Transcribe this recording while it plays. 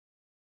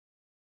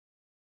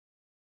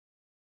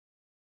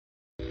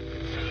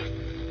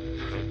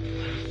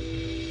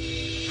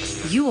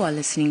You are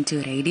listening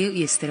to Radio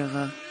East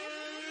River.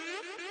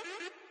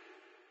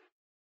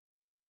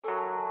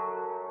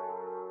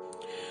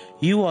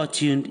 You are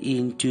tuned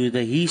in to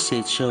the He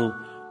Said Show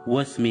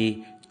with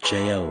me,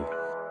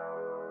 Jayo.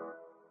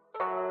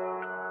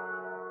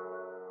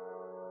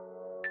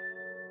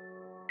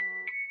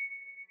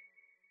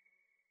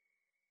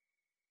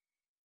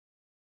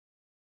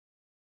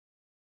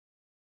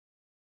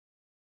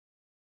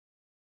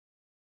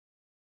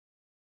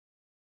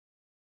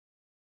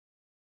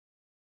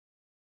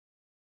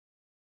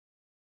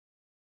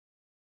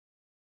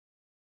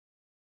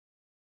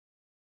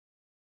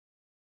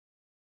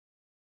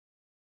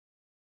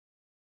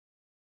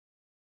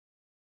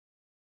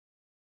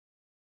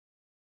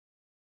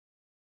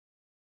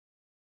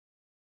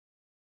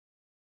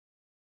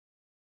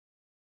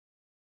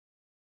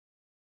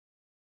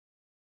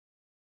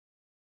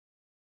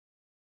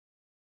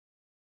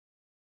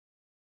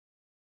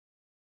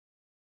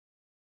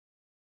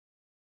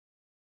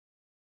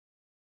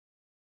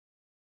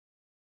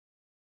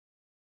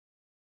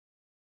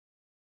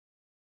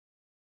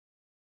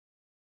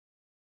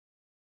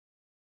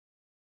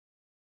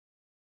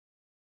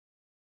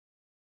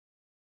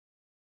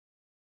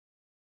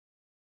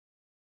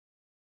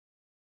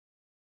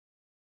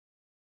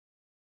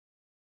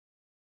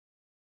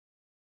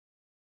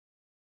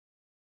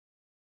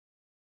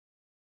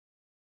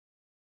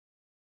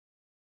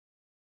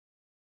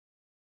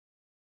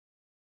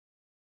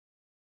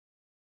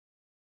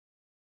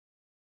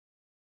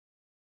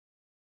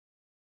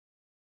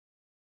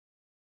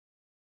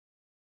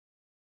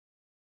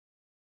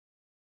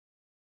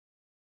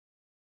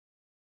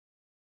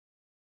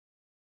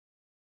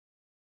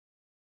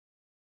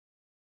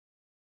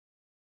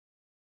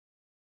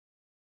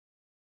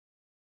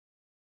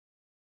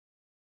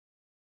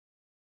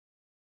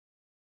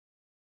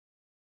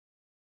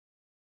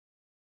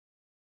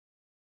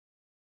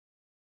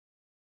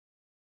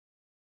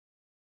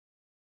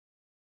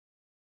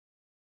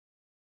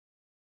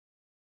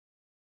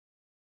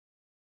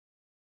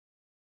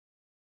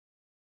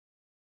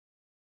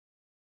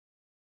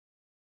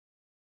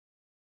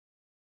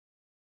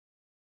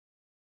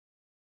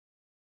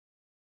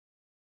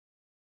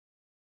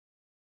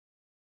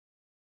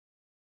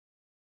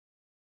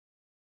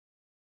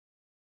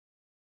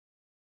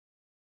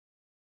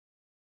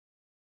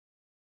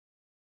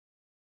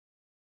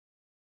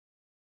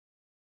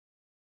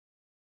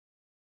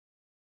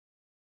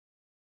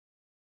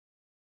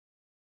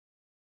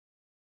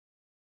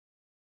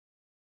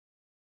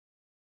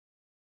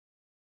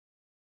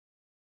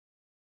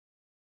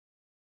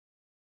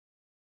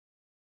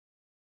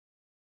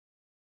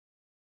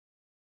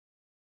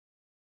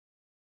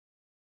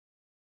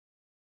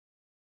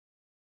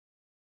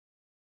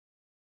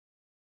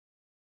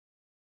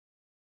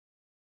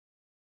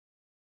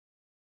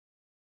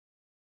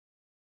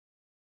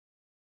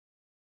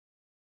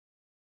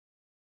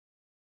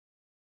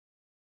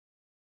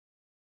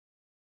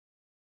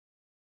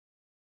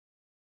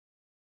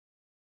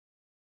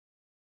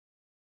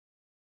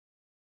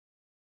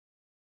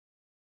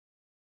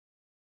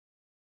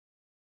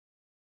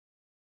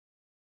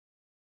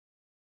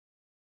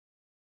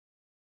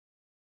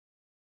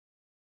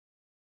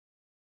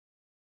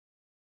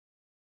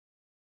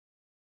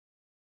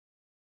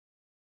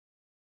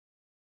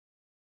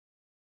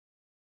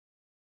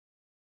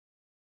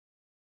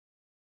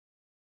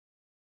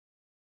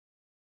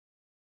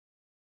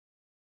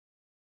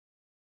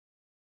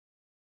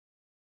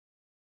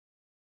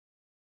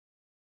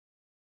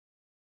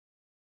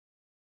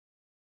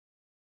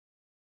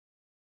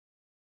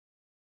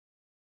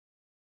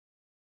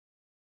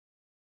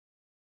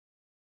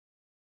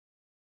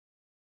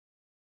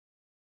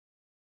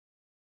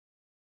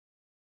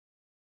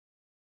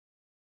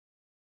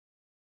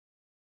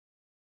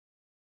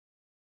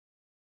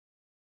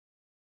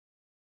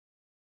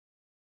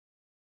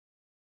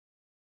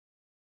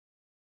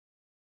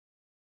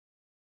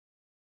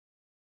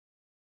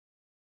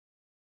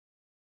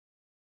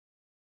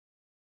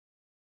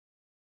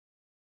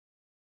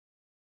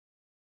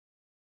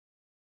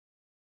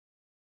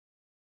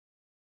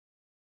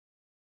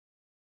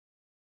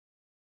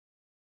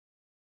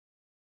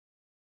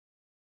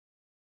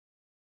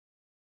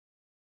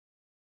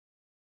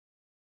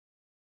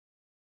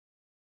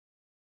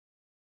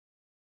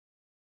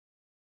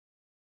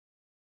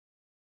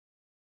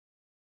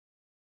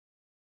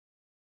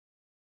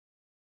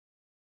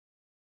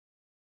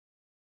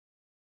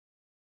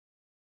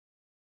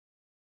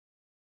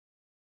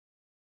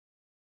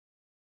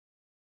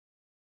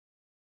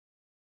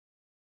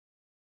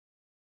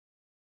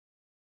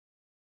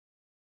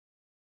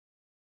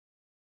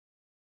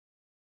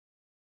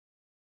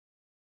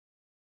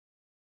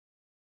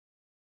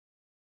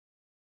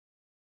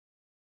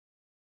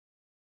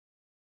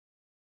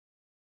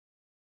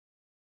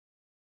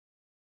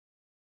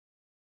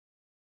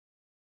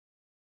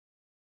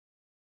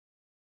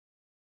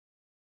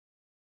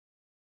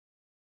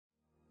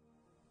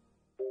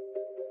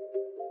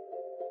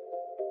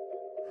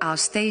 Our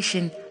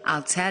station,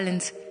 our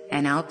talent,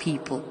 and our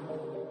people.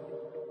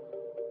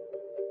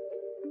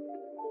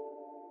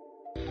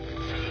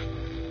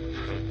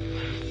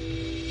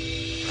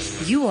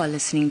 You are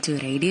listening to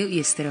Radio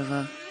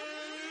Yesterova.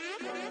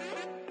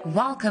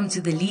 Welcome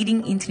to the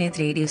leading internet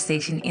radio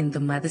station in the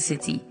Mother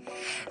City.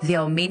 There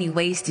are many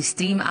ways to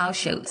stream our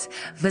shows.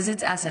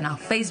 Visit us on our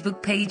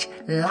Facebook page,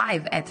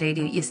 live at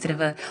Radio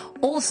Yesterova.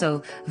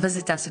 Also,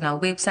 visit us on our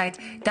website,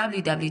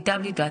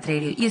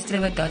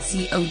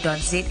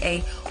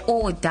 www.radioyesterova.co.za,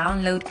 or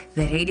download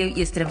the Radio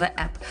Yesterova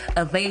app,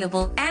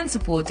 available and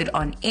supported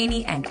on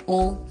any and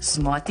all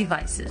smart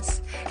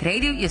devices.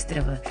 Radio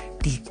Yesterova,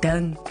 die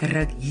ding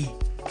ruk hier.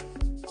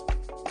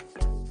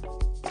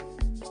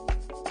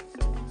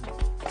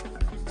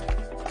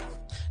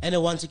 And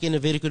once again, a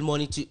very good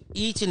morning to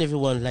each and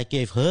everyone. Like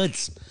you've heard,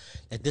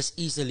 that this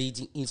is the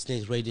leading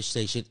internet radio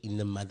station in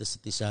the Mother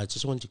City. So I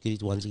just want to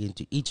greet once again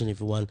to each and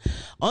everyone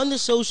on the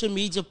social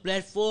media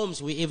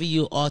platforms, wherever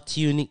you are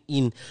tuning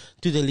in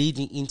to the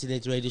leading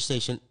internet radio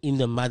station in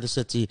the Mother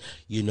City.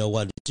 You know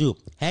what to do.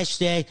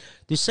 Hashtag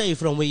to say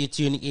from where you're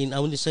tuning in. I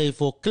want to say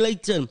for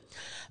Clayton,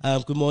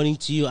 good morning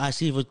to you. I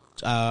see for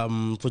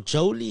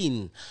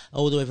Jolene,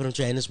 all the way from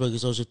Johannesburg,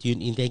 is also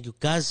tuned in. Thank you,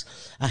 guys.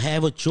 I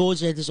have a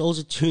George that is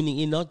also tuning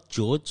in. Not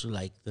George,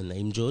 like the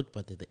name George,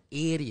 but the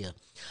area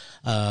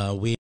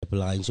where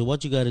applying. So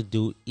what you got to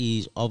do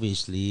is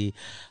obviously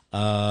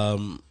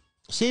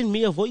send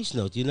me a voice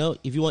note. You know,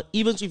 if you want,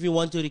 even if you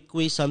want to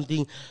request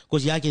something,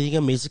 because yeah,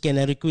 can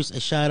I request a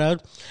shout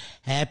out?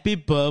 Happy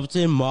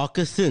birthday,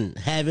 Marcuthan.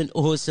 Have an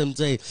awesome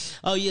day.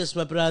 Oh yes,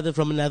 my brother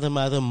from another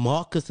mother,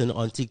 Marcuthan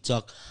on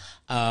TikTok.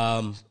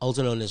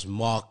 Also known as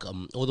Mark,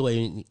 all the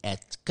way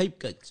at Cape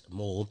Gate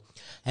Mall.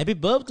 Happy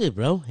birthday,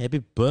 bro. Happy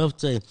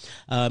birthday.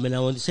 And I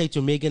want to say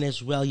to Megan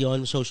as well, you're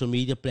on social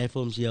media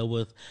platforms here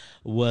with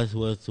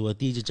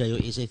DJ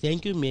Jayo. Say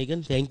thank you,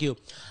 Megan. Thank you.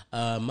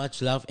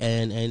 Much love.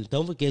 And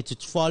don't forget to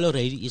follow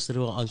Radio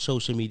Israel on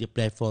social media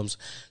platforms,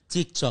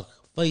 TikTok,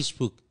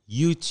 Facebook,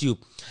 YouTube.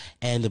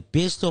 And the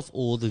best of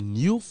all, the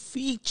new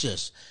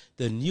features.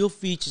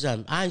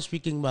 I'm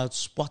speaking about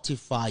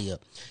Spotify,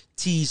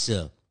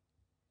 Teaser,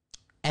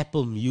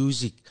 Apple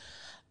Music.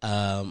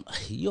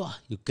 You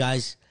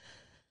guys,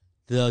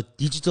 the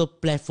digital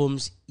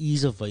platforms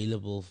is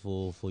available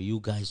for you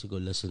guys to go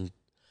listen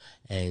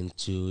and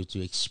to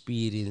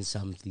experience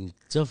something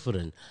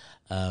different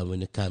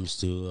when it comes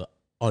to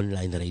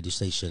online radio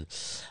station.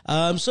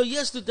 So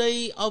yes,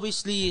 today,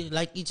 obviously,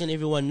 like each and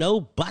everyone know,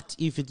 but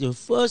if it's your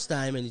first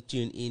time and you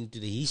tune in to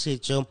the He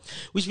Said Show,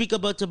 we speak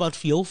about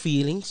your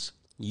feelings.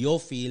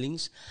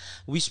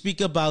 We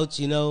speak about,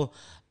 your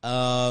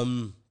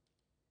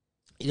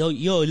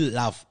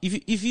love.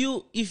 If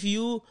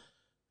you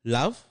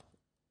love,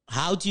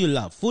 how do you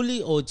love?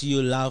 Fully, or do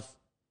you love,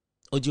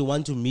 or do you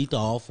want to meet the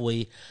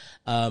halfway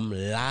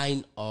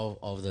line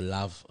of the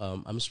love?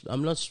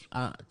 I'm not.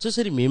 Just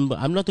remember,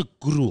 I'm not a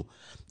guru.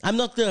 I'm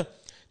not the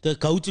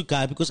go-to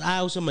guy, because I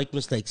also make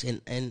mistakes,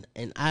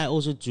 and I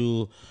also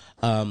do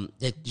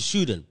that you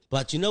shouldn't.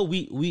 But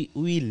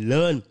we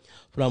learn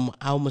from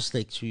our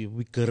mistakes.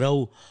 We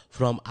grow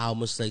from our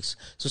mistakes.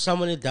 So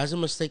someone that does a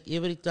mistake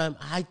every time,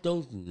 I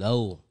don't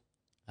know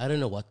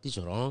what is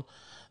wrong.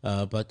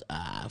 But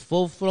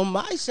from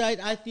my side,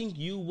 I think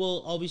you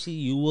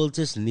will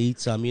just need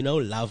some,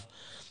 love.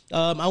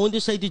 I want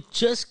to say to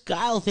just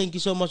Kyle, thank you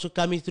so much for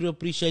coming through.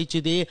 Appreciate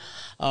you there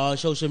on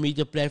social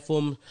media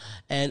platform.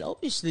 And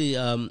obviously,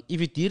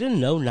 if you didn't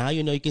know, now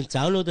you know. You can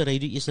download the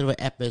Radio Israel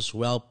app as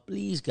well.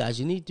 Please, guys,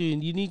 you need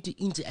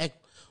to interact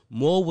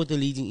more with the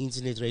leading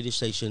internet radio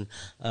station.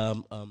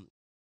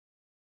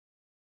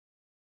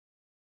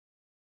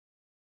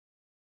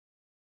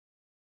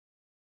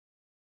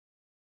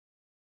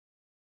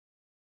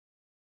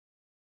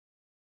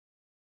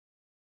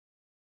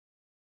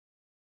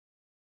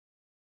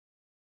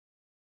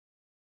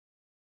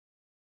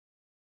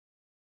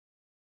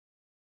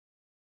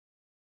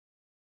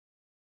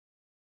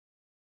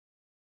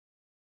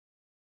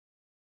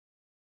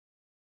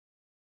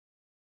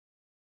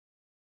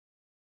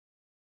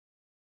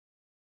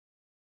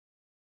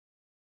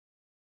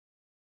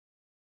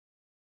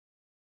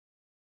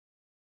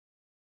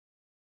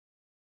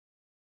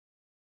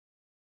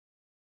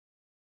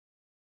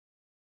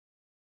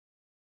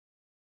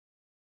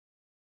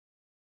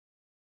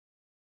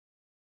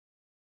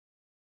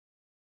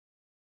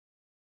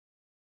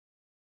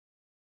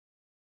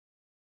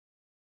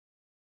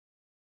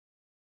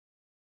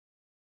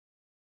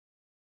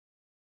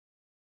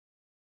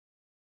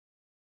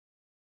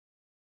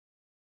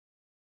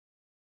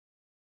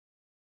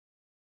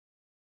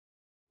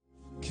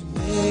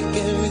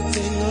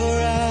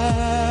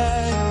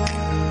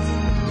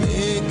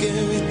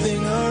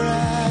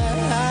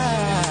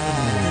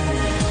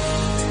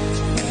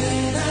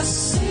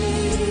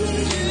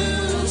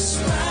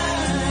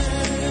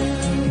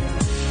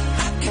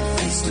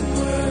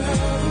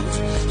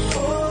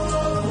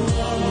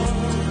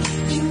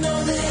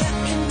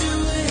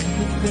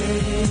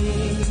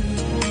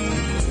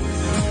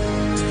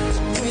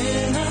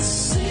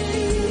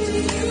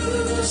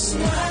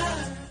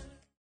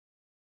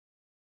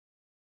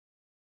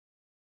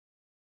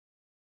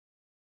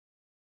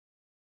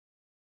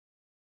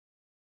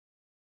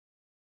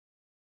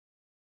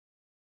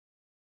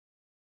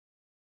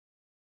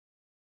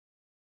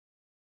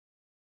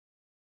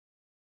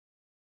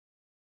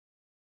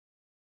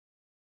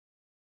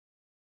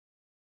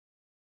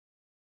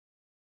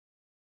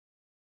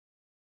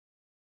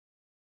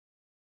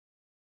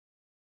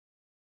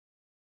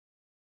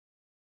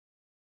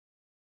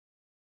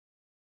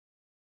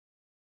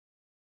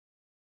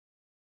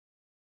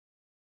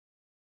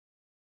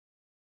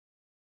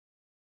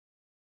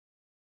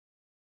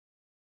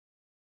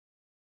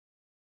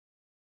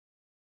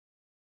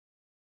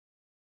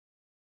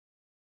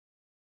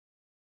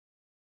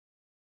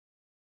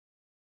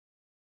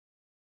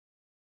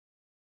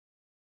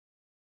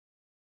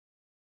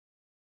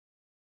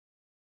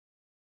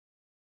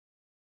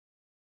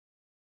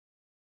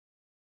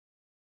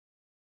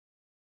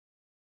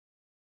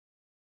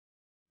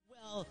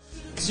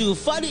 to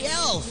Funny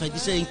Elf and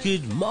he's saying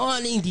good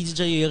morning DJ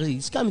Jayo.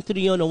 He's coming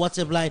through on a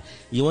WhatsApp line.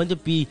 You want to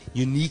be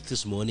unique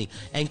this morning.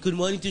 And good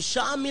morning to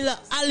Shamila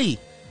Ali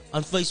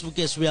on Facebook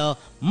as well.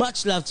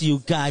 Much love to you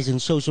guys on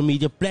social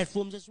media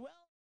platforms as well.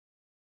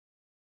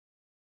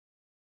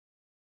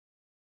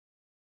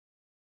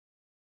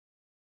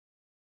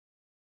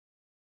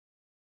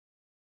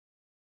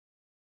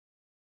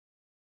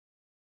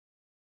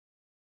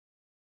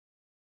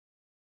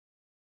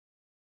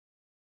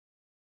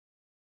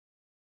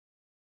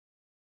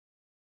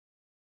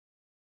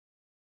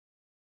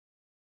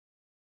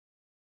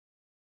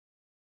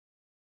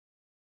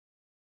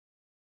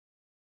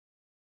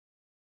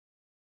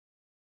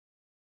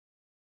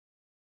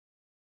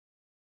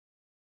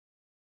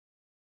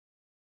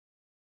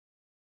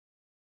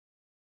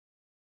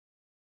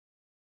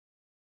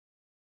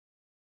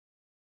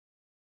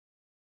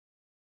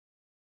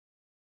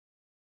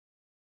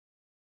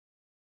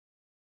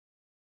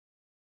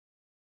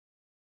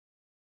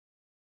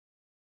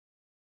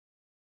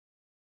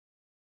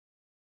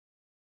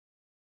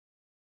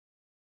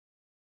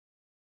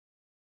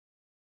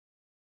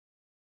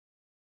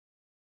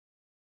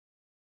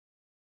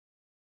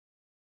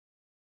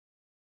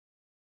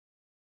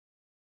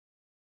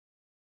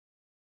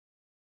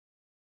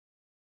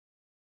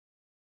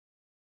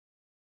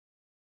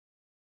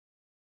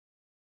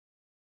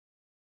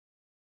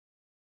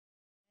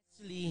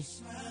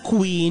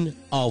 Queen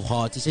of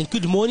Hearts. And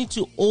good morning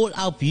to all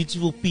our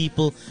beautiful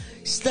people.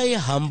 Stay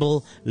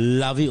humble.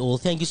 Love you all.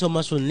 Thank you so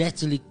much for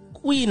Natalie,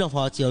 Queen of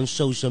Hearts, on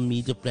social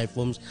media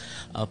platforms.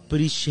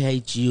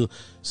 Appreciate you.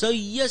 So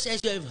yes,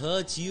 as you have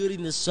heard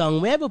during the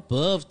song, we have a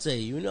birthday.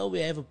 You know, we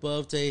have a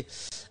birthday.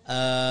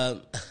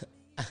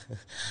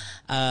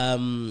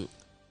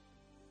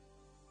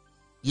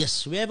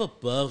 Yes, we have a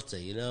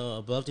birthday. You know,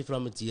 a birthday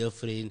from a dear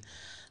friend.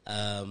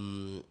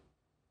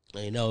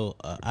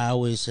 I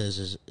always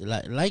says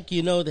like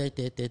you know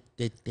that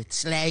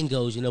slang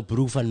goes, you know,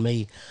 broer van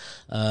my,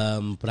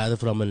 brother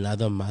from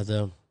another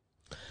mother,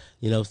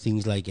 you know,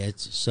 things like that.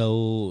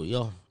 So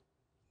yeah,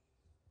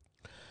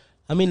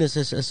 I mean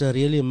it's a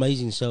really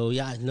amazing. So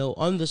yeah, no,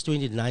 on this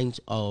 29th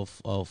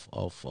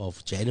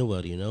of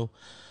January, you know,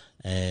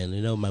 and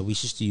you know my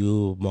wishes to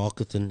you,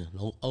 Marketing,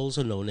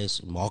 also known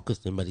as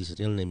Marketing, but his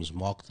real name is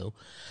Mark though,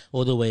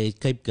 all the way at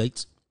Cape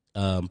Gates.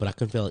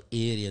 Brackenfell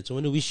area. So I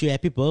want to wish you a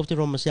happy birthday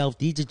from myself,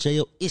 DJ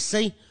Jayo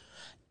SA,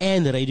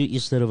 and Radio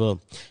East River.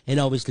 And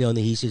obviously on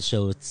the He Said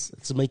Show,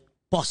 it's made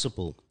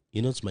possible.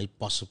 You know, it's made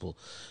possible.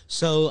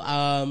 So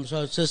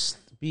just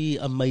be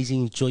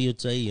amazing, enjoy your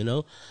day, you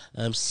know.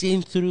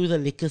 Send through the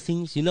liquor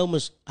things. You know,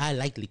 I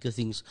like liquor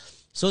things.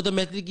 So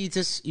automatically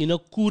just, you know,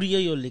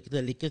 courier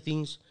the liquor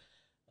things.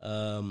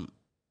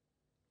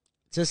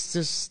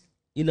 Just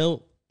you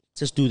know,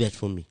 just do that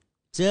for me.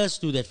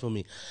 Just do that for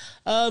me.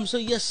 So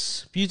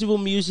yes, beautiful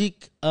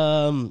music,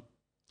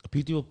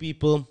 beautiful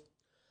people,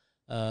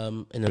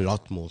 and a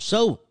lot more.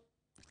 So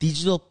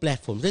digital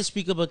platforms. Let's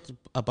speak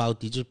about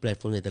digital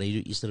platforms that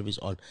Radio East River is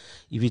on.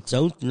 If you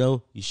don't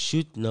know, you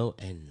should know,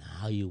 and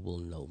now you will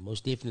know,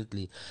 most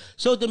definitely.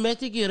 So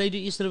automatically,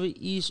 Radio East River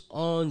is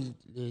on.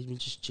 Let me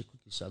just check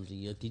quickly something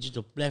here.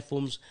 Digital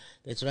platforms.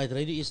 That's right.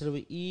 Radio East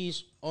River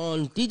is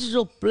on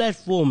digital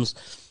platforms.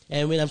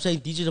 And when I'm saying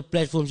digital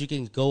platforms, you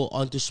can go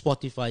onto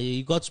Spotify.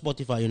 You got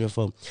Spotify on your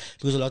phone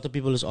because a lot of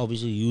people is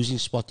obviously using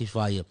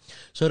Spotify.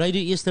 So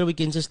Radio Easter, we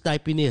can just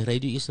type in here.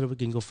 Radio Easter, we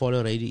can go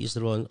follow Radio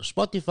Easter on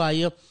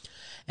Spotify,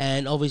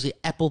 and obviously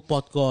Apple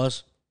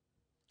Podcasts,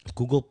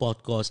 Google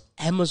Podcasts,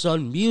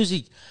 Amazon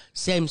Music,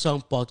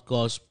 Samsung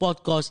Podcasts,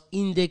 Podcast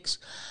Index,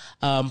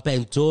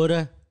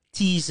 Pandora,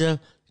 Teaser,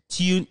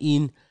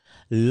 TuneIn,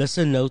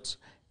 Listen Notes,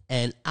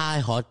 and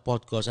iHeart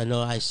Podcast. I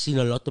know I've seen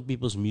a lot of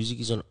people's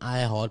music is on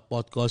iHeart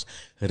Podcast.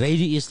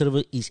 Radio East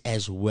River is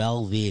as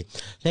well there.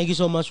 Thank you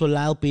so much for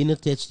Lyle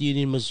Bennett, that's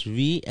Ms.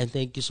 V, and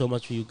thank you so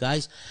much for you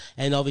guys.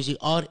 And obviously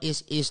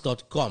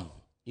RSS.com.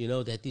 You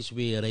know, that is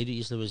where Radio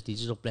East River's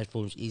digital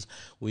platforms is,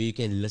 where you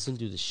can listen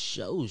to the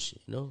shows,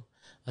 you know.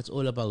 That's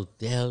all about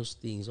those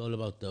things, all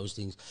about those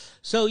things.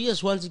 So,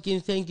 yes, once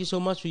again, thank you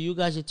so much for you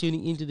guys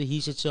tuning into the He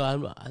Said Show.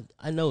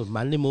 I know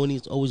Monday morning,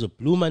 it's always a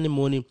blue Monday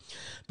morning.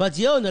 But,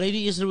 yeah, on the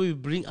Radio East River, we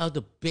bring out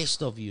the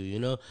best of you, you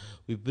know.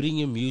 We bring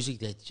you music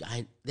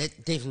that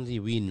definitely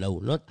we know.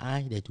 Not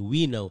I, that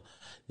we know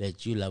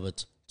that you love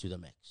it to the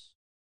max.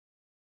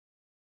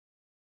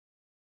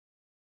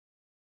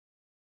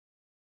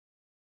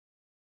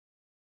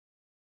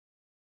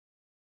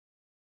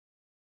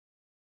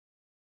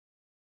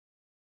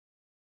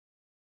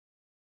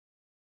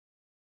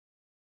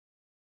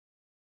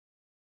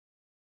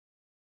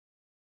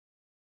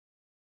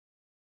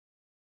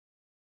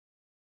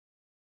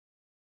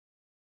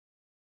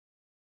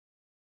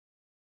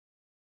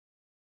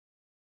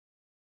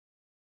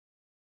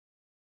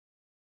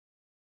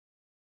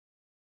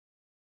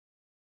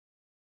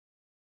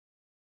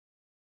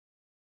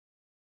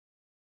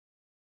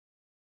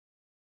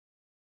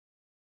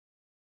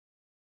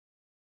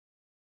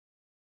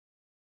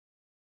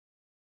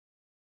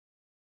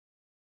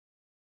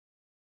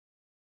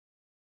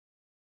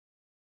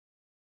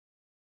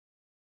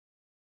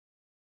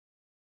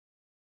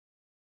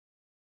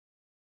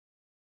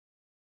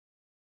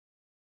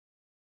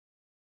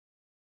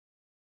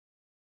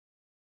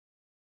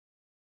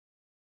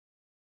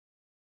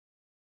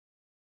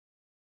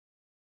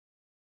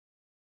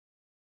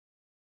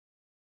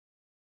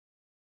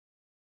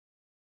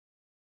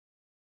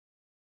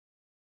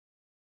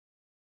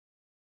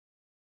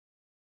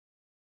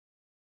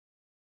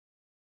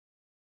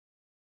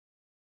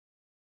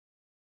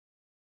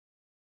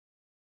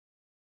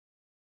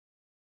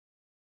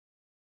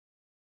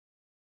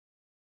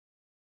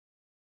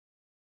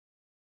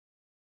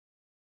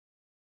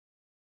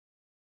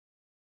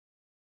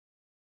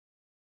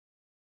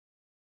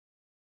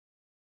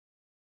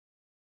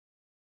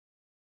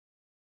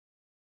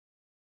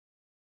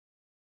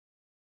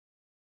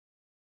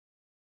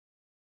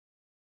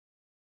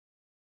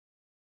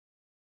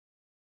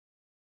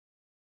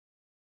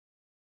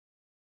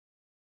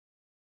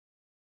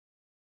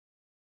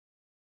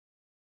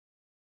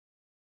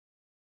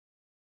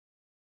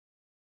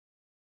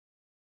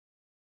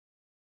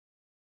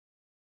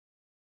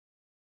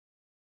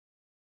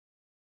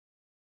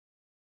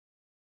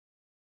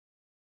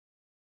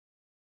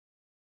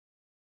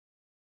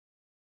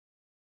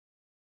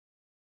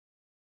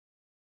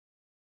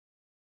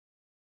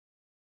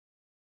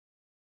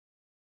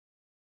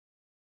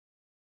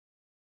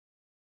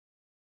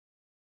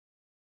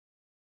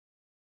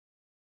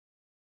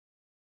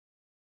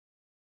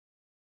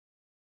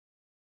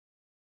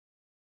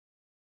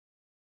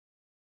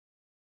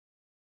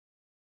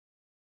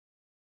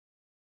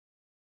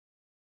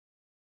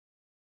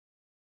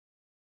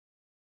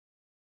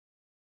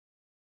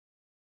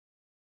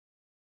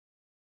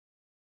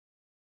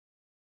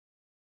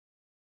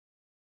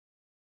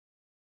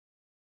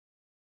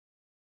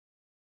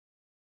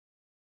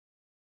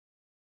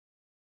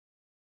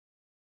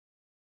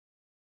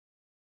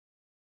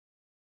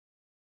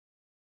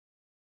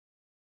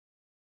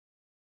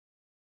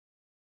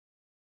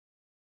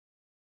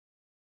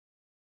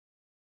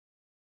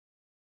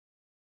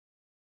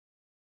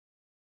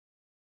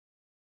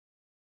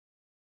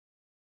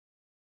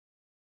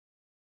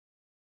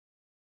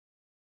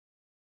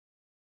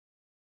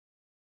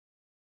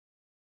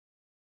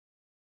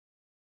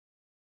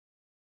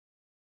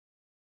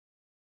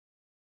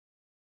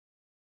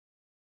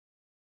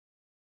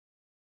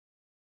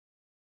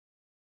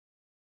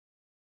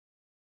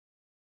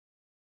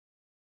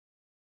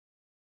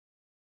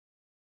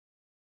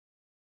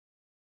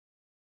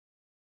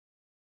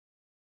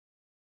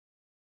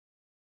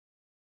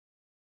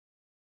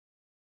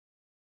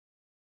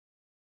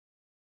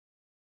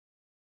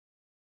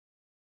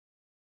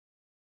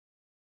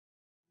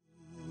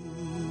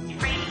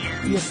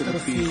 Our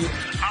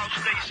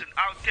station,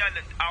 our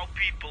talent, our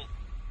people.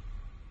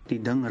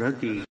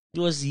 It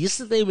was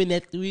yesterday when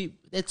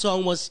that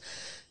song was.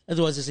 It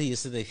was to say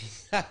yesterday.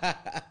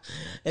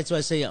 That's why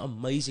I say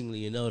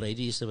amazingly,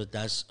 Radio Yesterday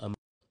does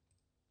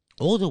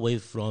all the way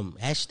from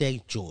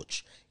hashtag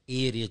George.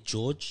 Area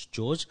George.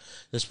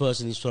 This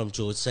person is from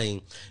George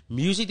saying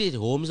music that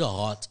warms the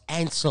heart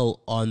and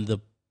soul on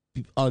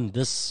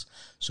this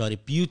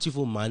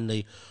beautiful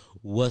Monday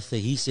with the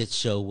He Said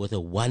Show with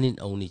the one and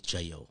only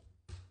Jayo.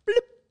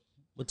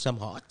 With some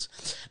heart.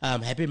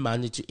 Happy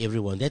Monday to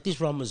everyone. That is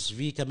from Ms.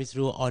 V coming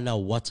through on our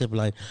WhatsApp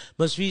line.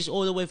 Ms. V is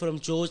all the way from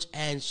George,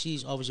 and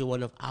she's obviously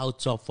one of our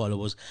top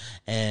followers,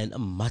 and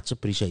much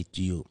appreciate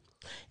to you.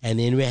 And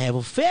then we have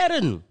a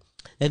Farron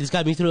that is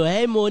coming through.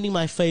 Hey, morning,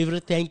 my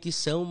favorite. Thank you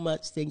so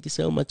much.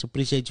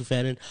 Appreciate you,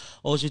 Farron.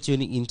 Also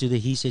tuning into the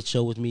He Said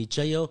Show with me,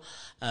 Jayo.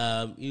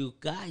 You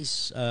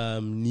guys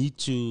need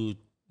to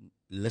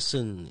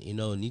listen,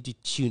 need to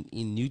tune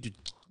in,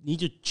 need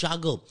to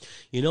juggle,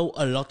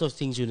 a lot of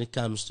things when it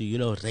comes to,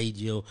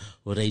 radio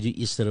or Radio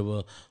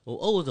Easterba or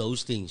all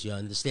those things, you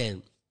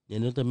understand?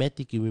 And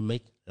automatically we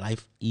make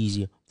life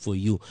easier for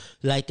you.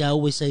 Like I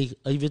always say,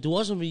 if it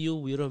wasn't for you,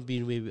 we would have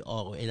been where we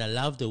are. And I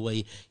love the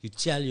way you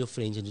tell your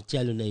friends and you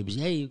tell your neighbors,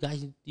 hey, you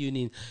guys need to tune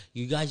in.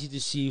 You guys need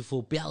to see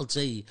for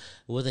Belze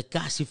with a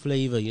cassie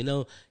flavor,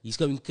 He's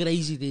going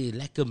crazy there,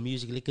 lekker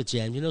music, lekker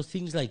jam,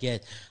 things like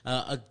that.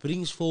 It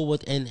brings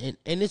forward and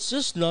it's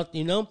just not,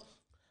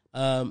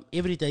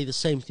 every day the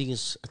same thing.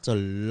 It's a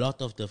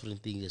lot of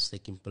different things that's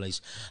taking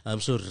place.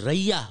 So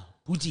Raya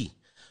Puji,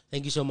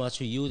 thank you so much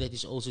for you that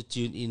is also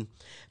tuned in.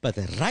 But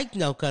right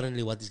now,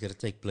 currently, what is going to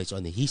take place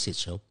on the He Said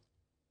Show?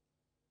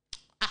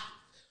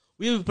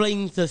 We were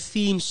playing the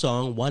theme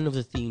song, one of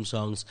the theme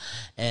songs,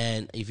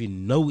 and if you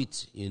know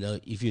it,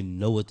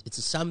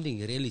 it's something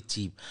really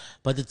cheap,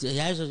 but it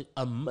has an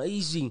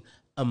amazing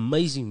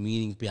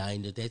meaning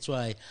behind it. That's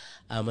why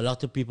a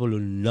lot of people who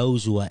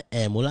knows who I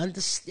am will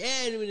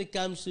understand when it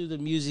comes to the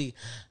music.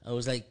 I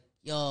was like,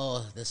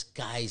 yo, this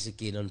guy's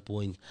again on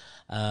point.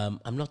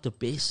 I'm not the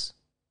best,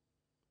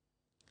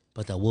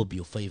 but I will be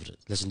your favorite.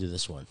 Listen to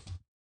this one.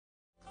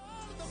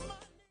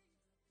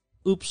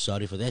 Oops,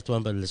 sorry for that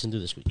one, but listen to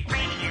this one.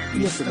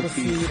 Our station,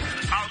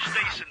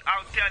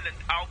 our talent,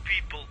 our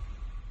people.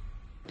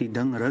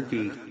 Tidang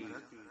Ragi.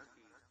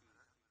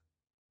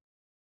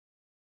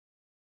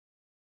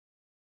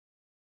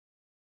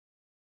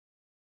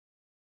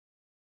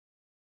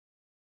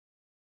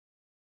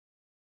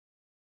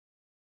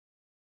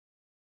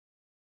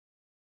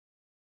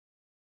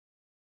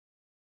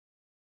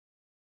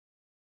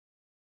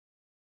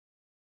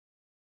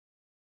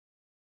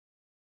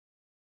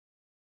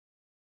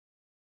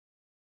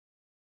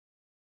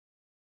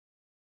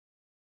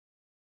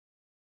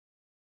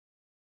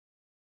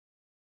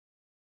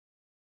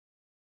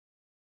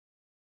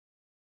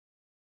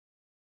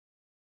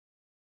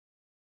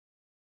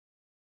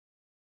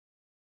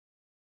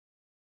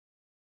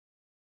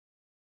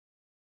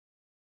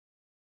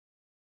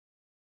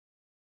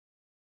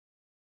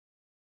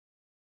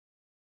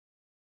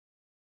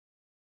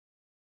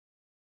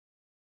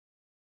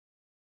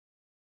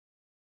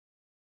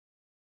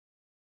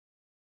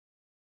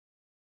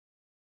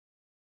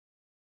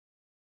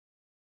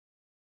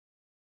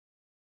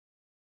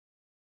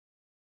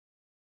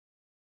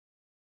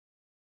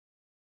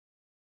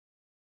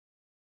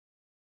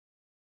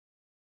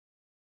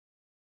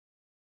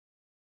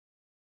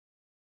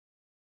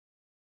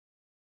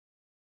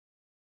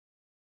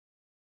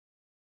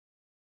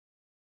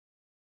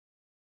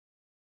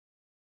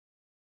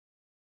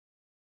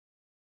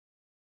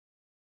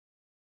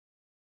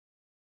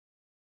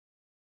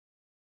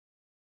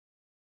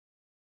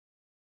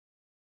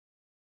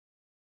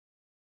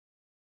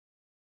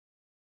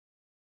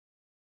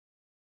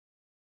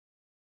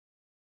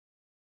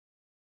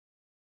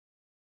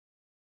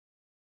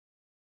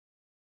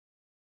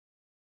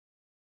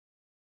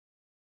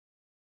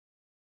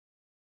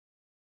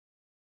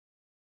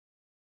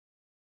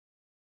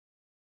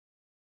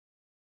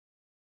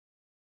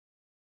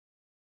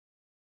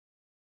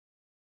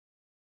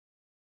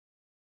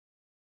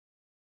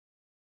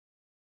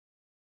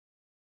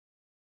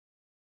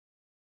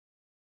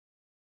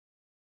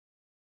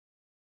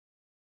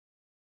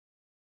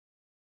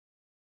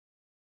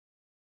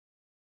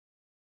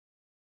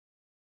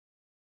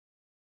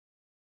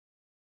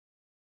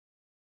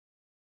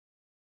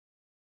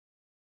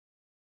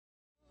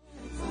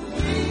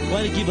 I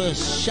want to give a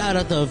shout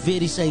out to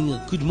Averi saying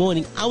good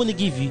morning. I want to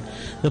give you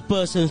the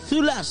person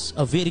Thulas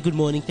a very good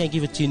morning. Thank you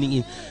for tuning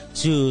in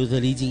to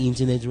the leading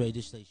internet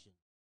radio station.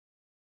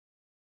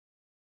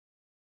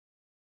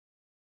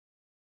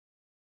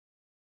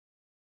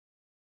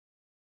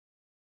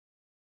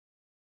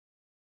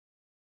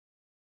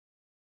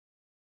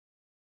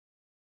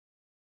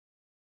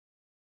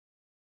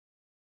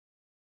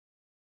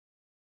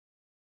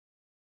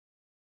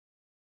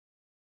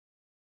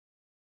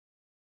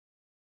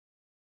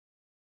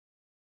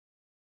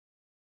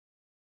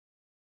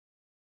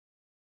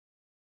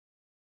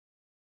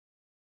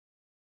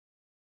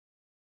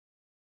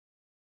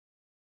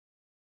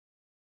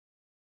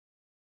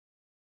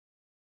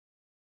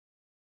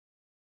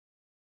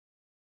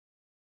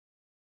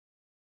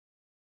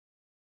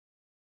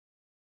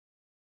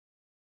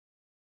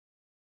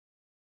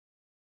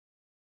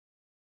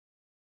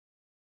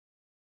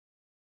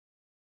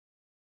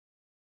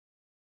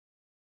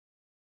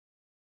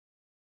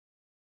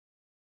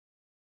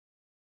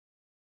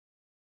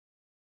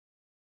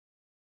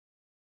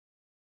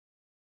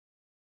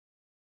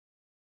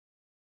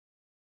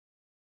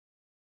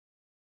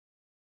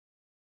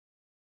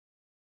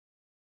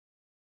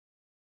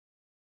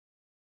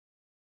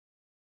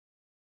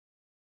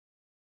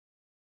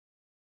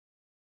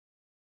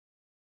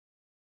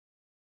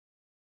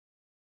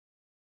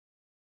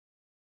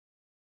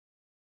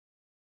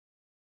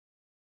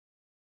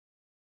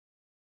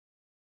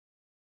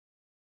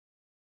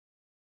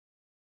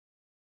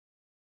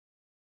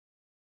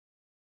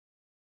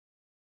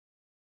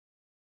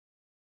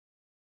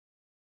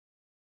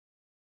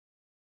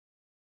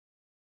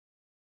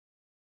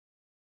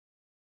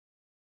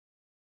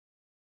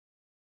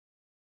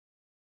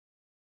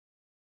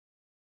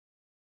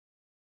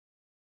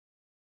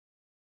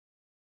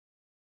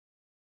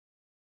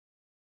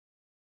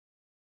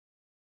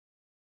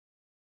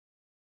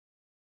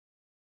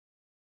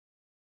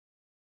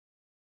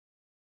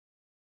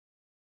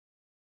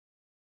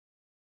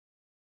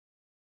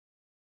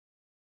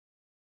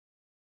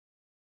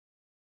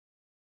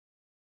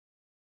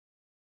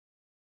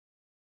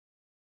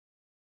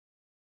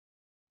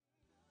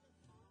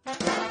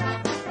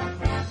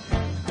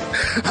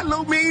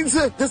 Hallo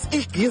mense, dis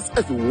ek, hier is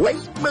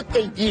Wayne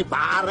McKay, die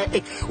ware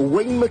ek,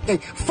 Wayne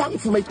McKay, vang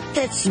vir my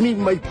Catch Me,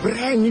 my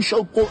brand new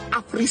show called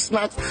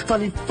Afri-Snacks,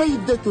 van die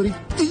 5de tot die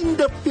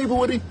 10de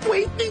February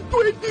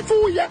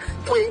 2024, ja,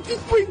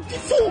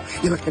 2024.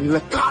 Julle kan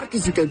julle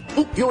kaartjies, you can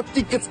book your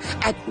tickets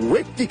at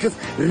Web Tickets.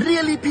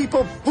 Really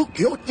people, book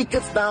your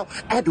tickets now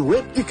at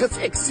Web Tickets.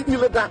 Ek sien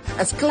julle daar,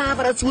 as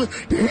klaar as hoe.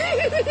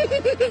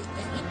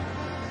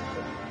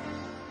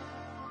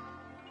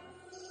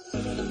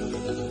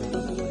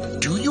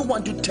 Do you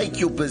want to take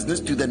your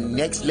business to the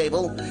next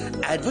level?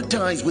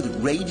 Advertise with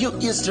Radio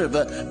East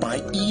River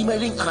by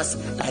emailing us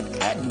at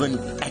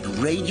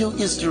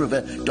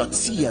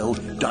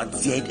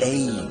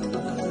admin@radioeastriver.co.za.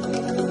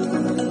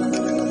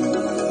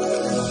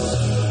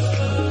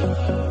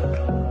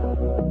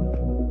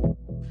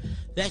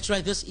 That's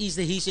right, this is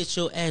the He Said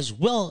Show as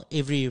well.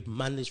 Every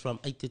Mondays from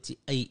 8:30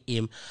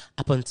 a.m.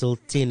 up until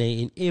 10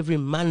 a.m. Every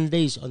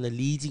Mondays on the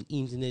leading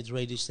internet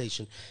radio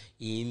station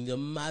in the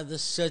mother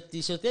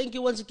city. So thank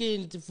you once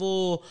again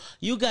for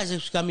you guys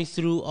who's coming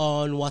through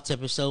on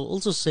WhatsApp. So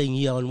also saying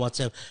here on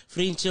WhatsApp,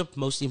 friendship,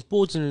 most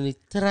importantly,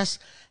 trust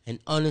and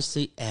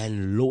honesty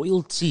and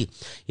loyalty.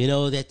 You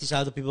know, that is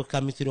how the people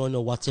coming through on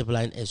the WhatsApp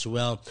line as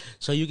well.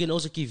 So you can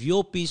also give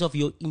your piece of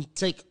your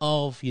intake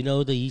of, you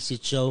know, the He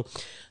Said Show,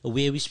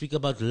 where we speak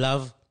about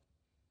love,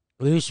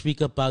 where we speak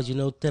about, you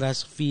know,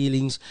 trust,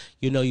 feelings,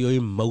 you know, your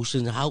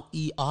emotions. How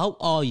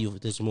are you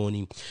this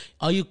morning?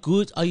 Are you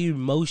good? Are you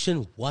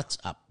emotion? What's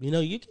up? You know,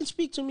 you can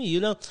speak to me,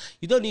 you know.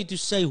 You don't need to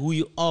say who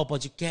you are,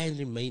 but you can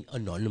remain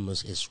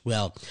anonymous as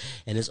well.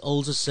 And it's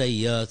also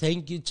say,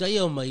 thank you,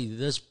 Jayo, may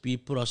this be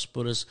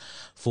prosperous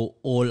for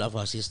all of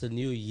us. It's the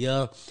new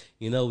year.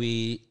 You know,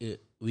 we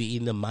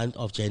in the month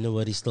of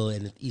January still,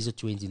 and it is the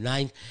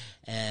 29th.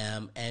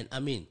 And I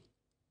mean,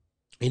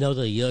 you know,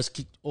 the year's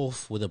kicked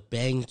off with a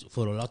bang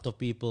for a lot of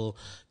people.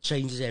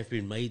 Changes have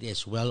been made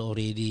as well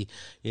already,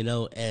 you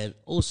know, and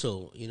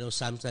also, you know,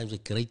 sometimes the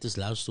greatest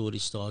love story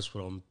starts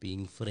from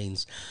being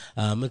friends.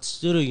 It's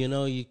true, you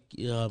know,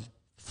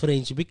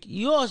 friends,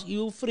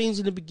 you friends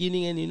in the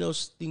beginning, and, you know,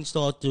 things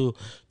start to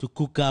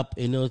cook up,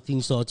 you know,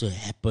 things start to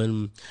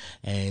happen,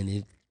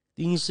 and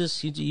things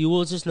just, you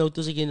will just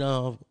notice again,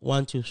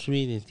 1, 2,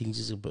 3, and things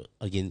is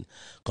again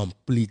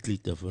completely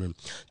different.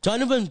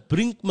 Jonathan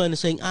Brinkman is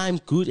saying, I'm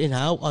good, and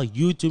how are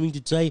you doing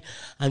today?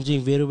 I'm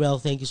doing very well.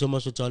 Thank you so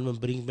much for Jonathan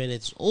Brinkman.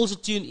 It's also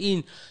tuned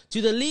in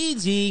to the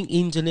leading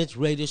internet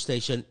radio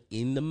station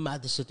in the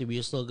mother city. We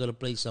are still going to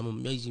play some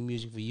amazing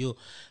music for you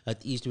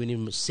at East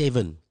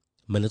 27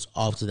 minutes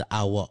after the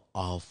hour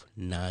of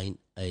 9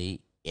 a.m.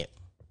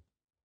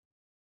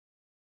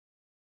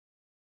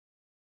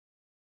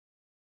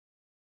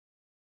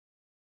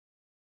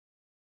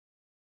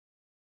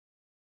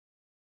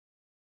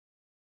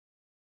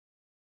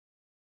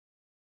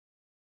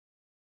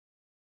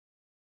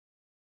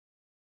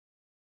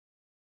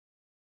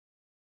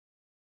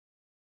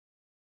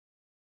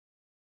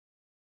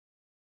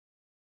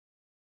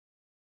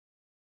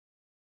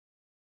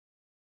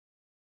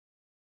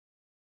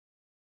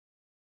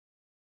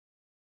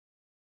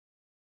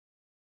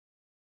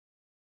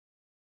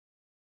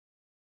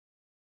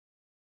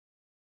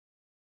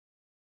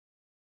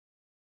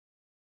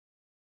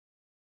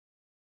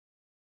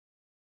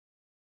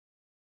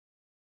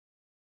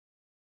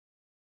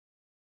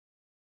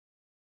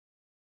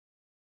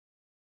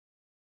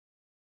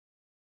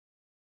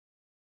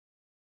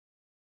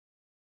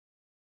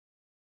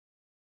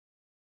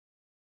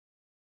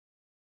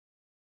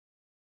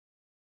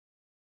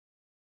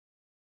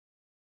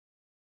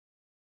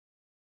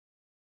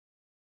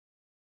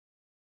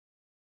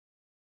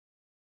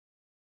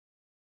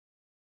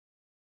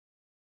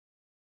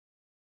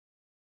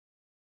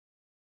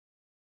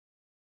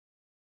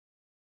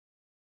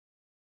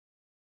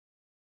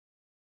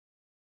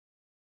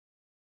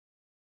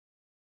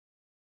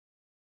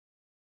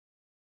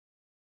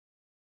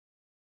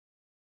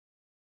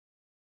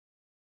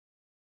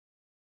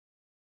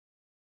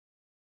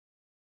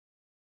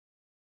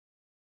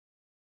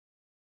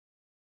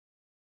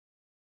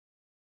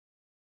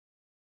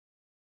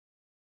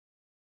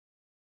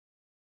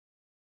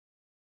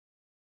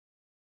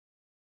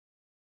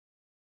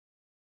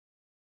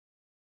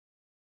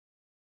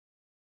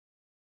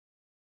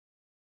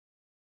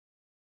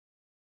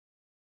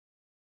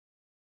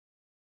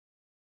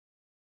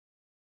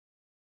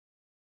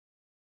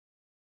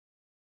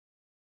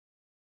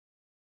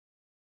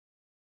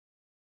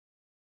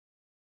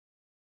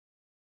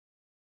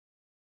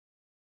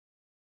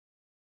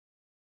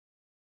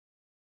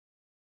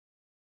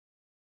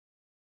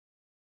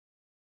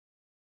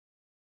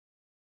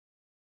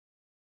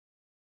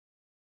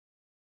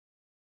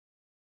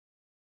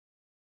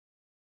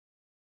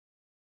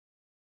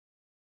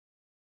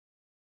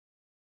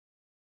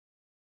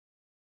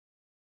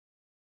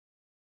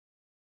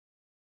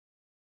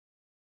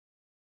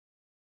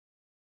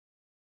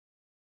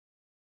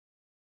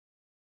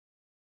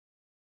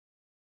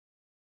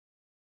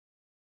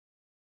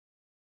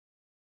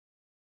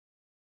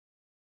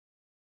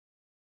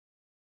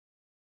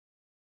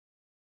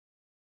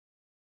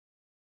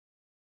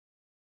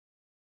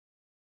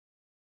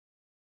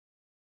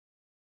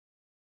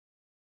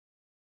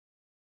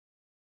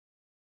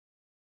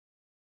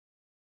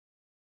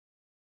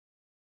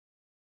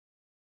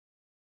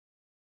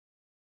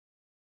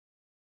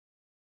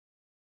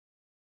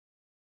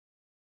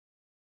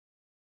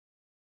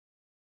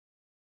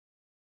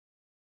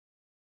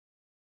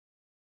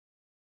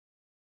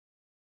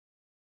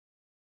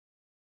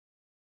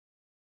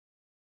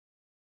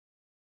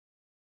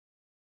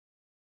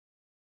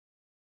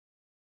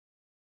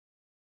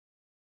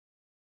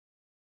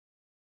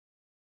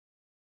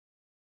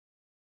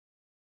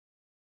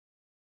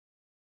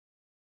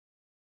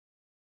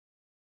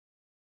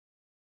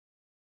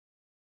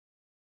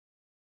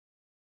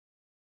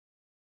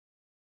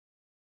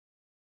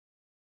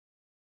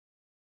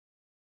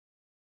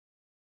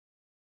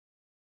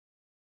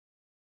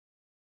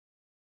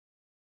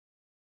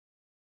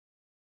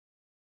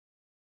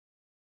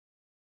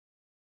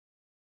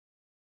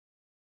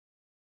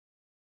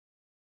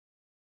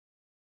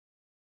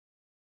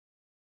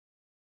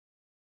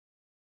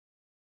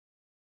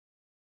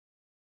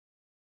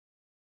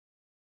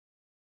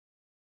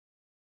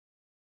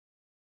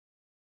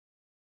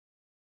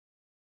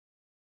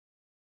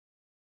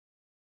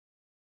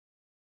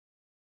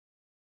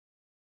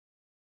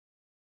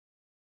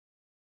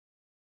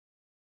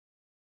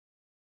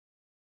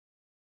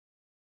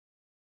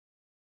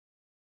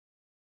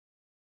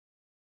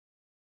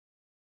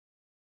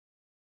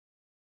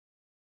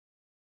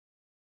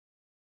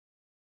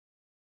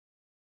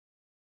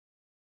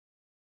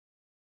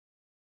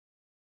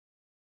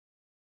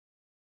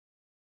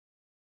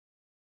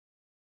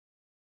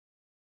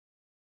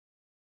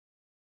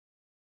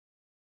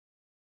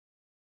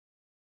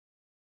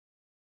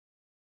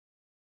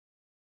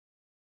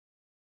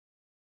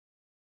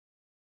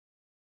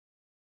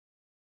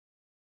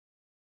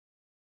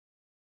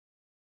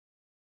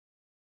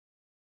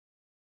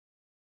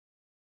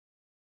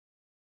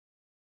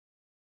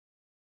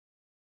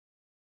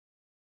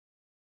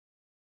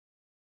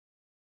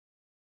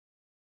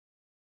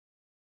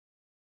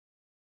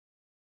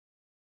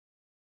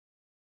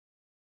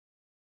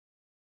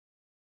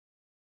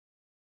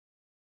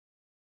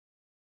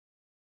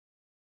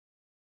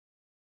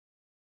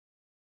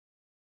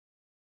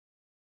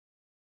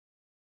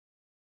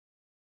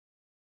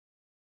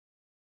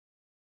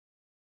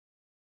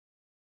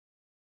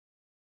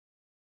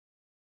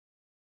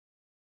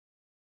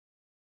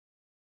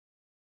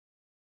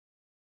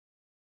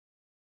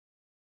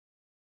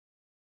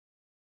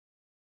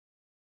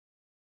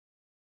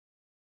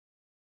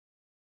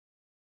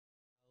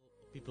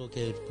 people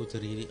can put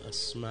really a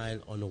smile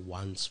on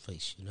one's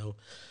face, you know.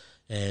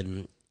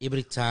 And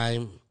every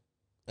time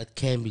it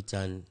can be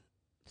done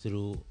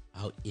through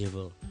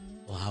however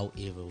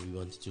we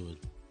want to do it.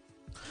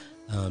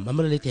 I'm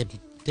gonna let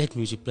that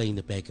music play in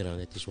the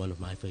background. That is one of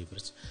my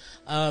favorites.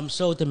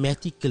 So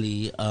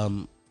automatically,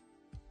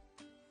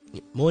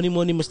 morning,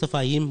 Mr.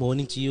 Fahim.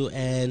 Morning to you,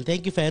 and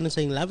thank you for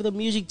saying love the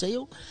music,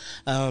 Jayo.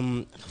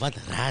 What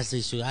ras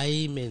is you?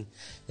 I mean,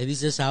 that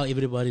is just how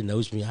everybody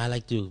knows me. I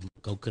like to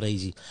go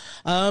crazy.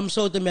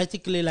 So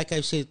automatically, like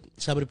I said,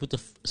 somebody put a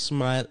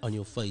smile on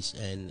your face,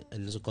 and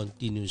it's a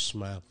continuous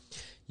smile.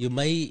 You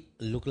may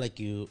look like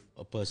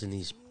a person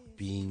is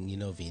being,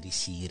 very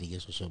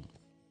serious or something.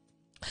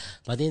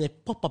 But then a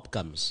pop-up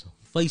comes.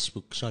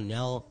 Facebook,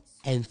 Chanel,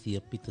 Anthea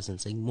Peterson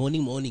saying,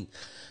 morning.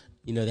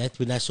 That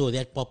when I saw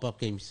that pop-up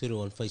came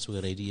through on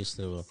Facebook radio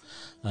yesterday,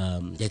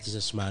 that is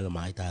a smile on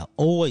my dial.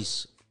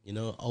 Always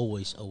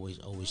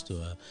to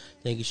her.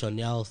 Thank you,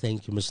 Chanel.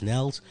 Thank you, Miss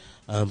Nels,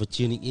 for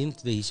tuning in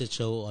to the He Said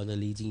Show on the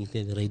leading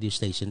internet radio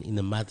station in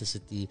the Mother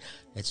City.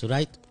 That's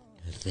right,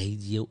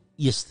 Radio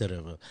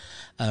Yesterday.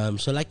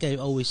 So like I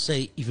always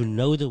say, if you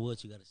know the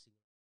words, you got to sing.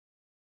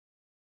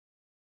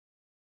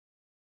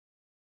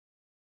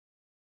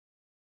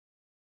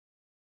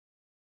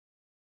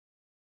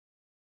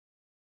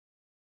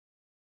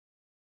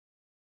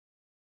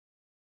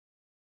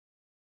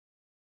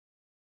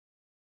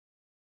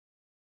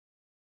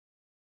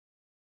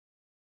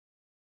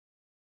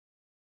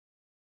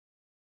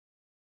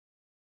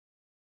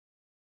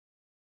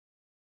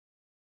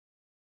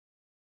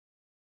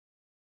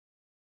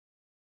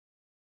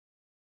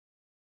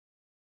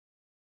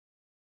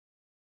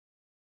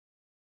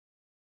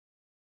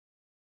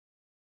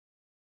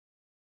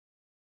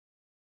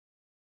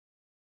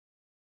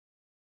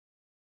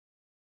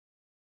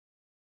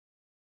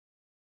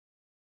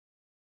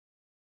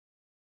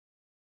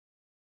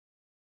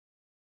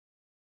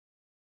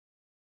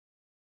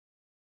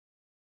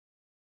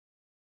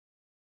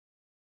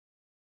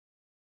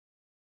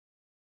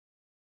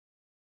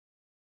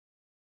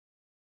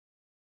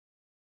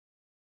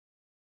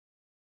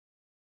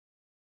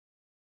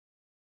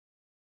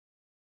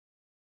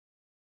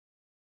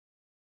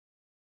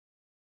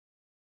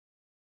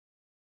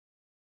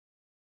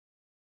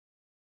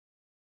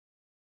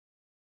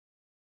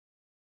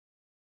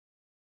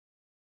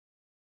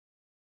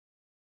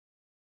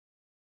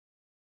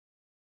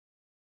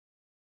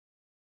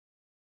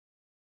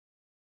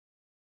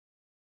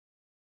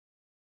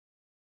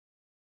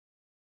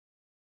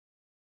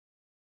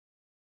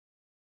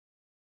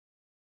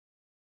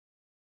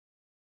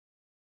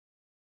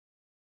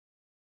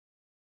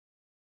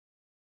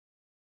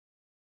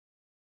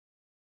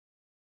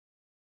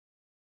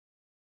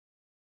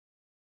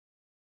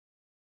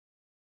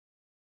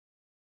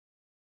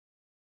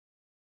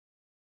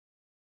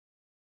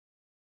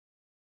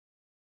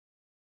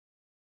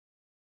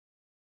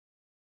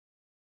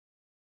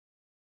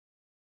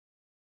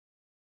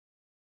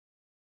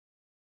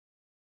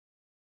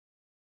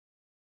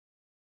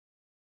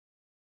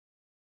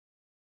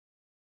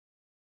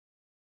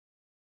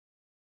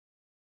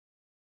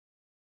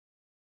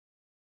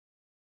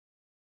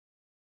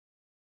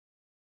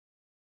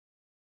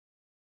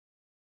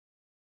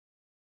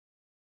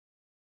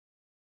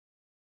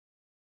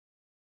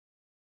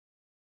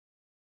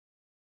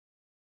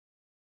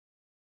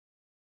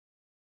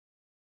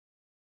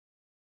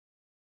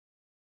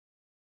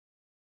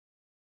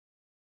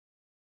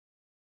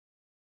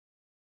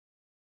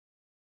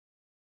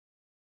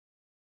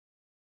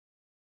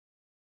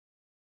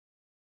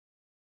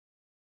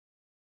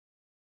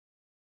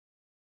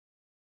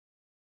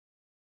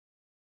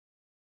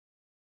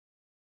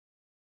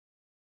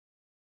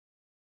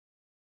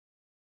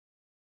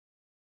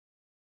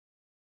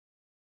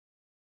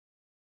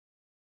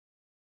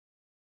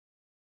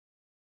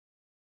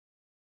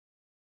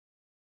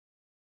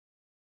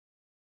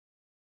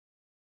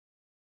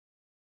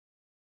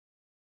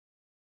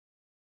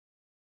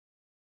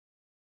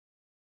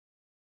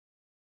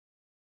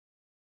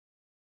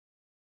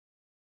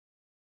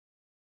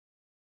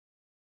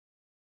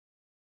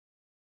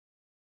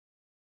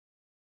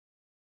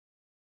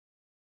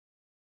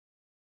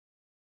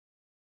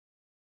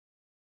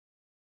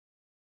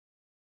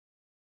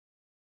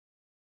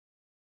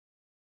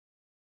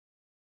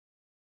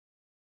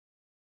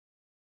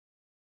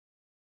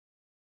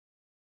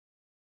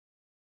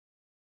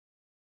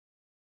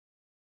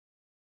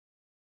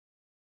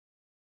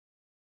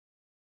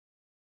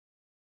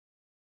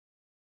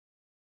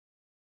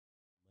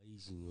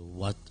 Amazing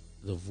what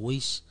the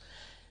voice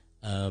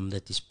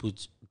that is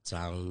put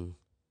down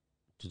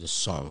to the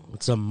song.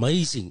 It's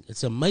amazing.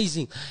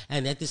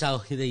 And that is how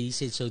He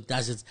Said So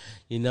does it,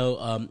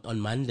 on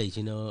Mondays,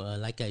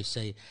 like I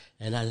say.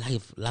 And I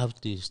love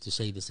to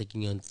say the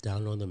second year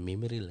down on the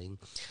memory lane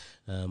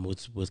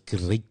with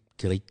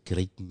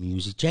great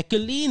music.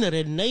 Jacqueline,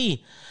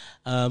 Renee,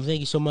 thank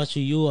you so much to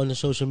you on the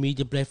social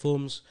media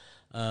platforms.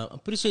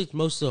 appreciate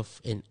most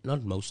of, and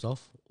not most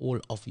of, all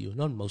of you.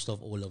 Not most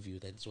of all of you.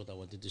 That's what I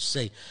wanted to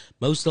say.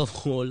 Most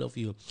of all of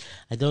you.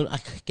 I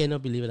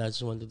cannot believe it. I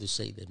just wanted to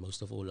say that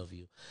most of all of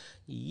you.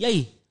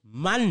 Yay!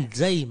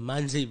 Monday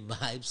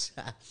vibes.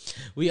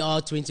 We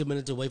are 20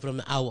 minutes away from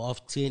the hour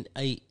of 10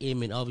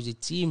 a.m. and obviously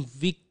Team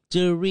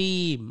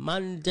Victory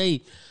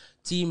Monday.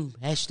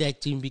 Hashtag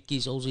Team Vicky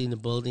is also in the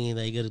building and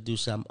they got to do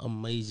some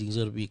amazing, it's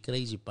going to be a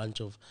crazy bunch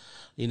of,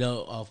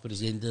 of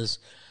presenters.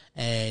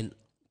 And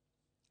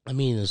I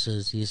mean,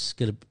 it's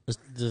gonna,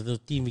 the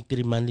Team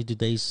Victory Monday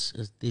today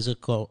there's a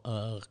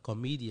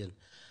comedian.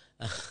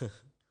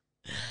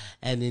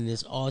 And then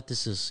there's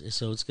artists.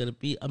 So it's going to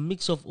be a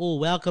mix of all.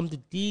 Welcome to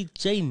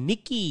DJ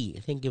Nikki.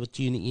 Thank you for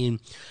tuning in.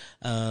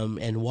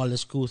 And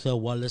Wallace Kutha.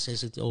 Wallace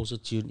has also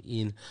tuned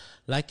in.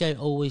 Like I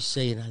always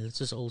say, and I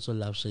just also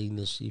love saying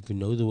this, if you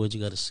know the words,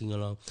 you got to sing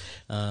along.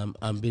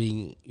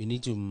 You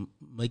need to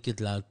make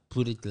it loud,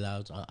 put it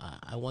loud.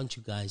 I want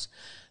you guys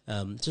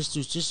just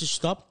to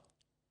stop,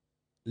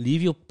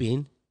 leave your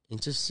pen,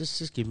 and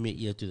just give me an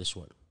ear to this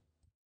one.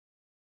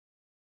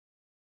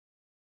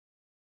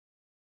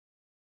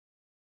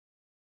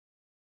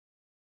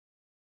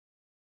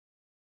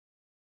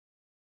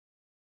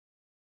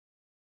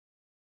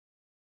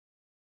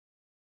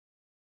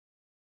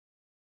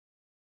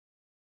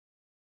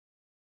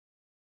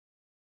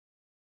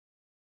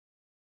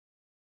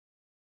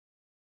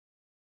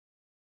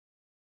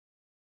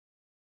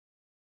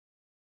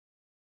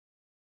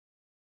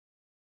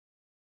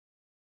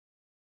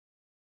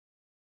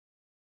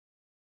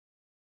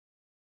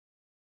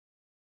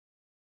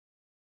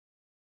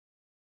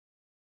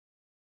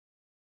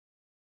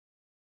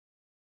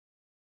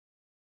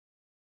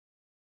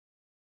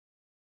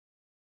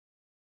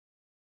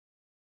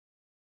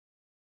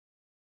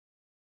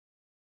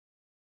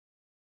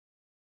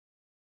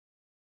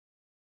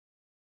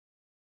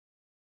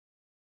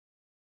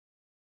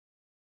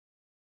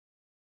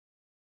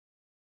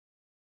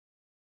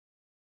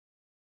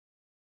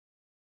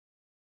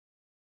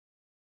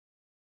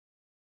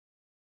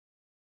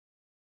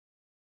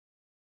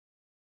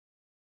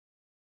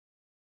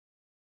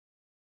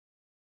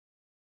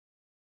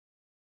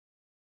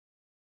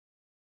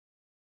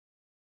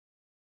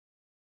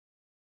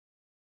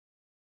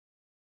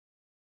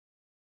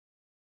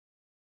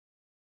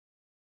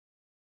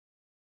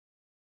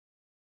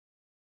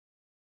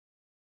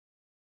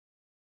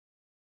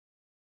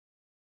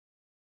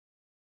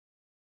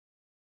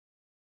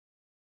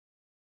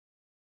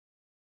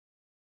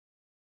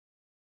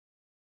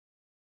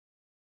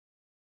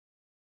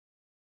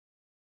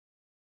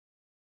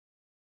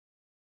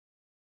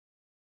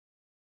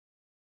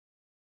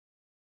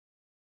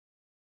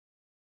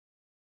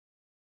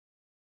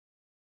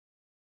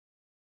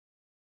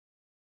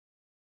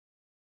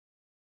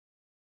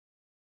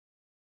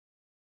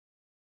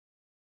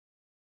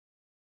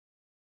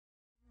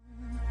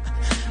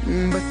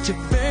 But your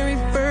very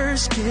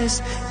first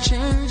kiss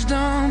changed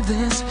all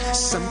this.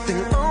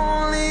 Something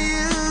only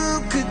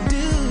you could do.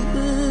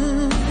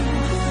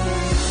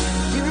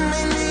 You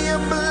made me a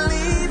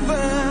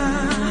believer.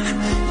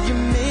 You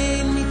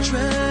made me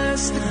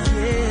trust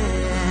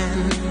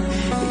again.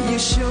 You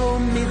showed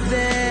me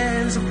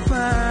there's a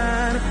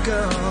pot of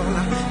gold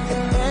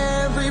and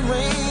every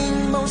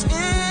rainbow's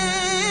end.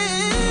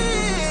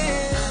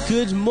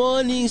 Good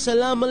morning,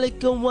 salam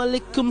alaikum,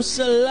 walaikum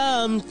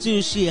salam to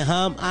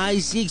Shiham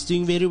Isaacs,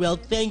 doing very well,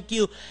 thank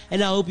you,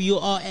 and I hope you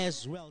are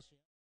as well.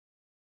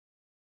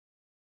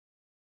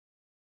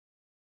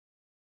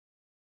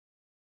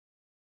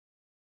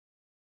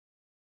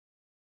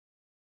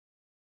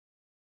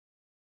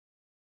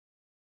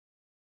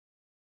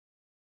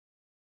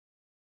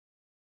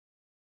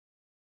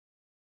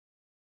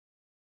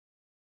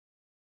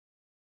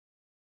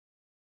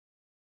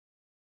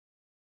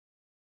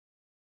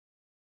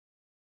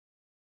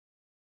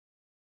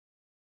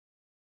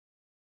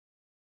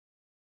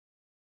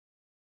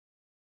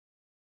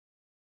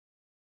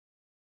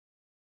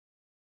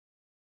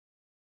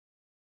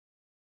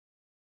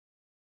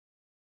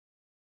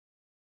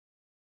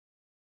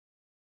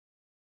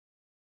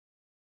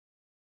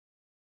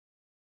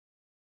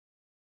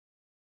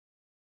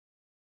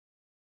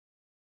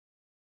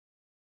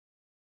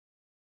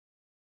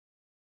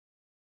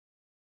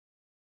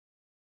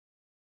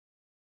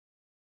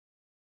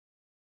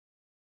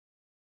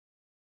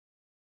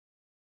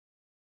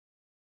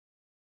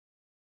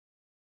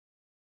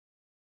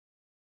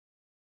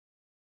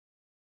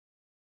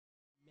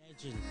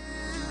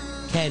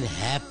 Can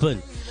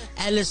happen.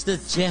 Alistair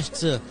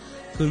Jeffter,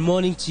 good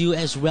morning to you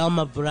as well,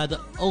 my brother,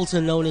 also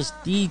known as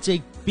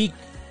DJ Big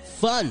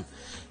Fun.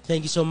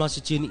 Thank you so much for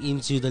tuning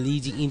into the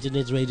leading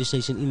internet radio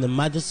station in the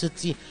mother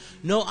city.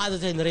 No other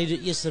than Radio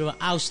Yesterday,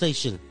 our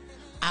station,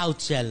 our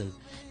talent,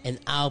 and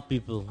our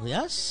people.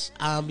 Yes,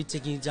 I'll be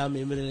taking you down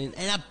memory lane,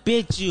 and I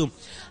bet you,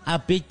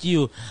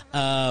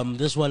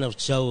 this one of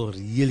Jayo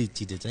really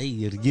did it.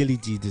 He really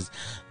did it.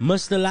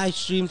 Mr. Live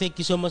Stream, thank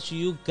you so much for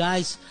you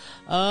guys.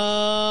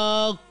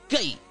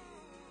 Okay,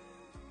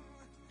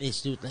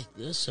 let's do it like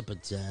this, up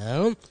and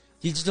down.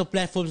 digital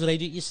platforms,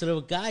 Radio East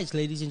River. Guys,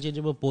 ladies and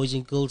gentlemen, boys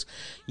and girls,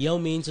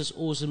 young menses,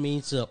 awesome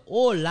menses,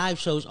 all live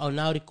shows are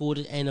now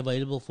recorded and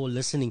available for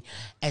listening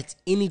at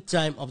any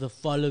time of the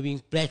following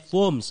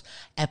platforms: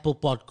 Apple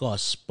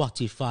Podcasts,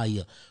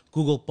 Spotify,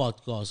 Google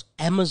Podcasts,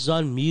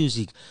 Amazon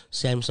Music,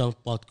 Samsung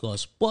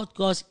Podcasts,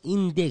 Podcast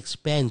Index,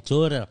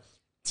 Pandora,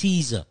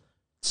 Teaser,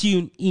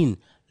 TuneIn,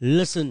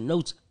 Listen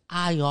Notes,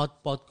 iHeart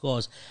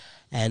Podcasts,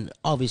 and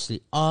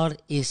obviously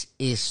RSS.com.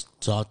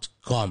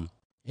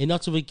 And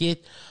not to forget,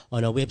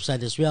 on our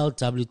website as well,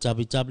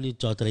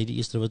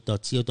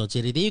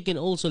 www.radioeastriver.co.za. There you can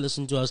also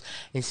listen to us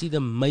and see the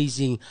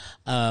amazing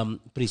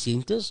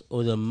presenters,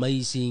 or the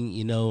amazing,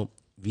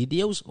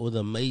 videos, or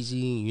the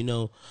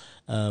amazing,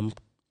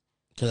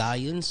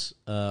 clients,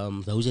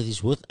 those that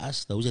is with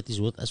us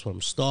from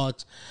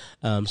start,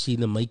 seeing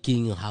the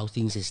making, how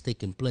things has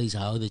taken place,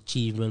 how the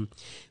achievement,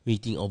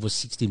 reaching over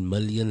 16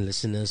 million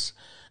listeners,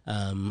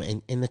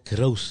 and the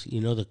growth,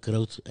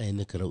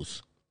 the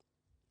growth.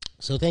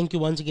 So thank you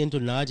once again to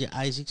Nadia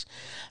Isaacs,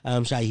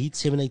 Shahid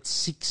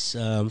 786.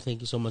 Thank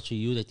you so much for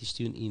you that is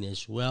tuned in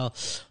as well.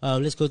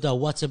 Let's go to our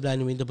WhatsApp line.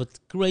 We went a bit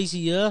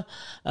crazy here.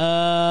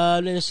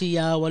 Let us see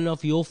one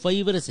of your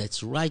favorites.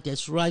 That's right.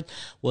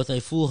 With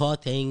a full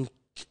heart,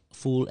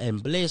 thankful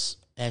and blessed.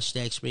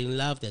 Hashtag spreading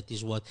love. That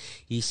is what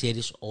he said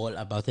is all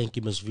about. Thank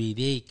you, Ms.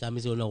 V.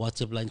 Coming on our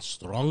WhatsApp line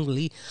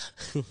strongly.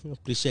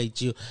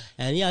 Appreciate you.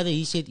 And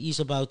he said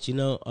is about,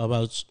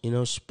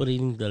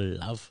 spreading the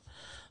love.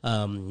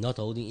 Not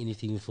holding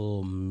anything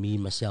for me,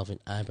 myself,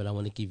 and I, but I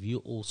want to give you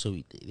also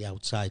the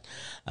outside.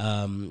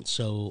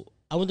 So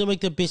I want to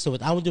make the best of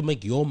it. I want to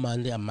make your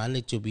Monday a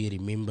Monday to be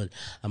remembered.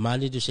 A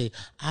Monday to say,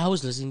 I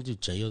was listening to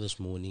Jayo this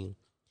morning,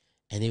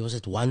 and there was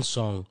that one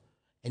song,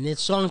 and that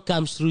song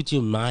comes through to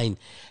your mind,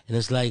 and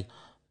it's like,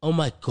 oh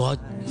my God,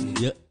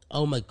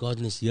 oh my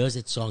goodness, here's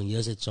that song,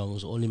 it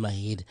was all in my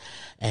head,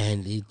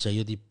 and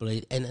Jayo they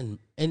played, and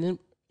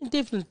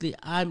definitely,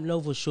 I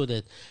know for sure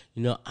that,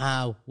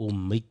 I will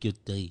make your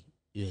day,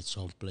 that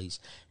song plays,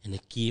 and I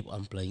keep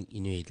on playing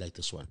in your head like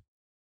this one.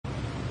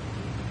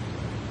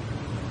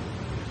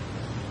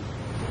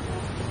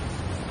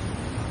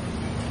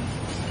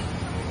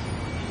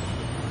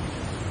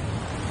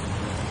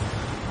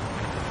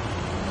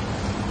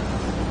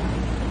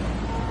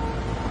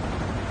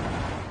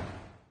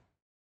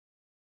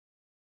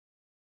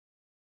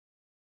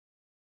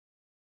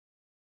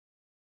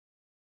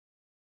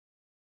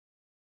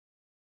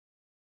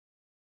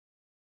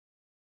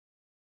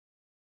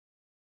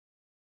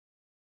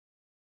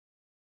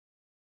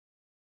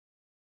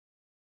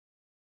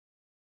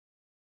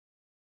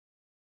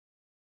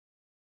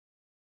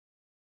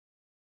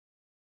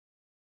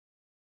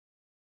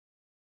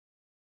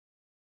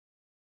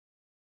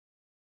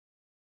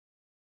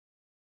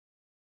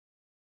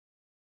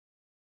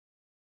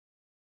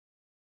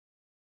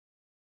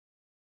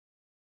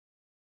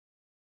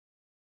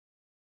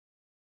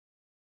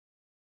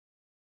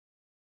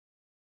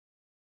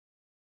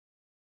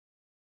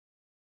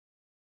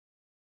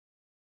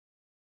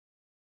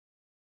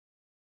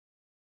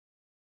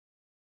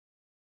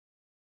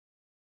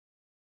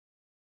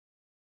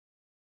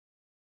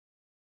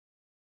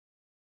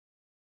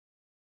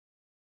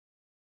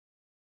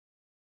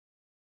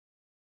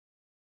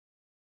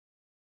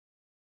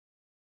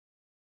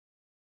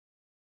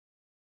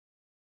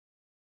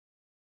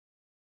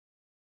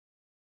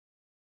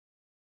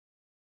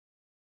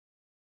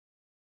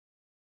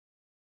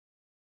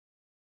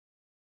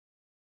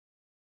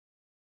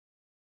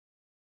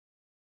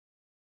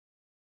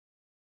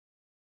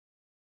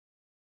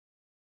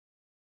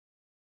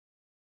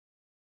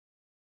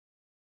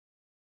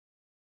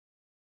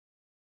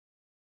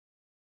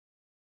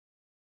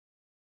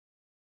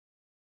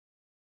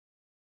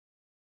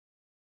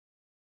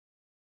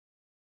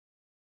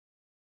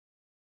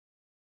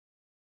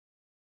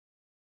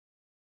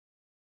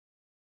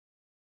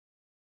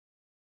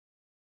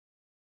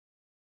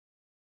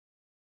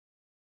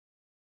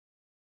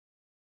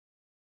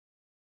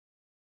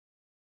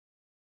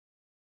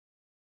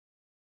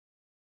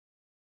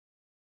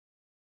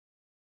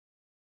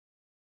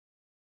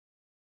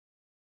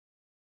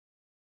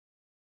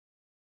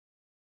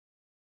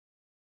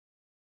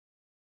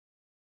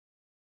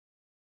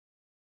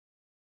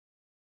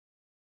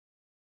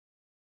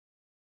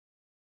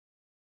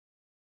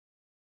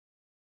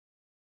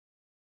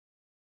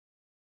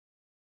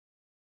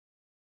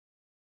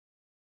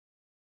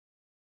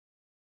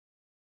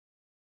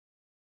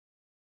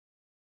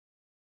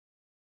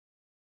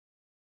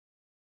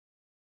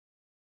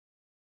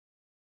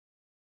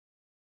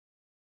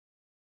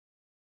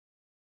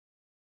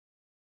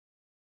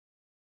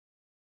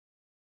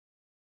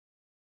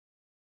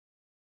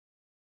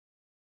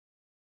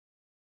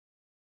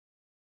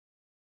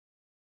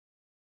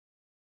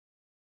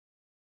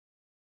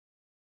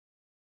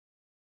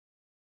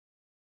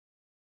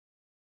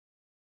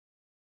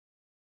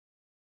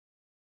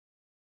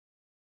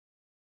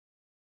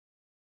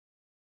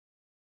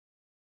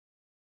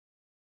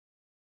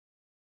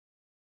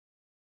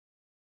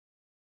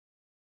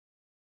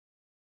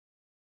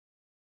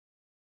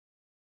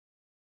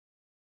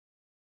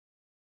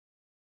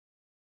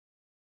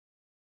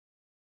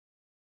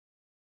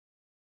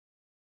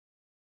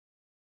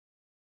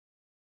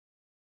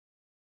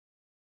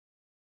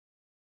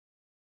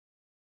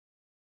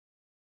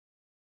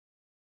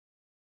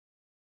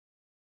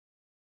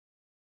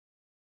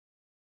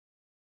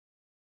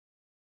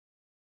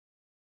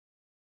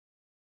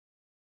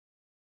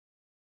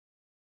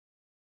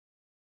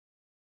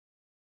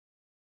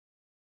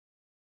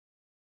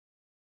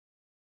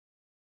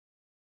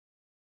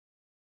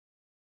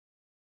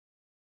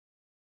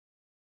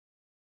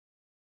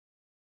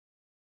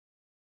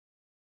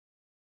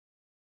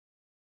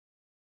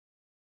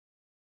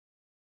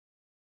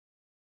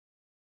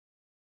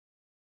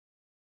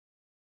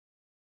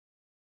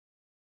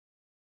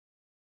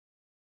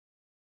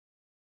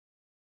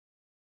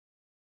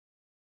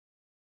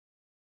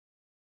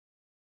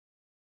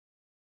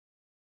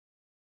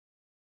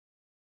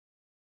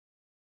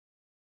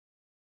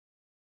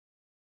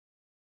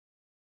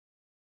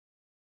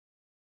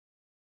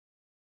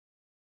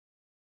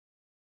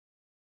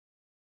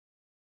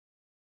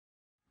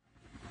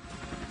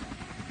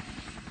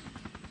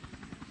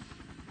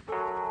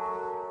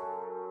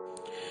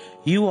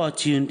 You are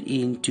tuned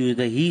in to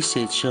the He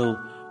Said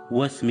Show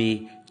with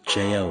me,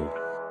 Jayo.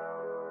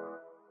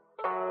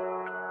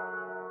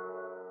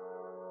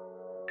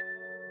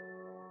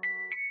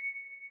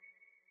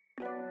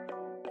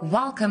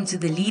 Welcome to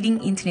the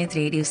leading internet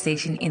radio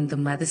station in the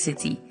Mother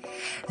City.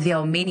 There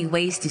are many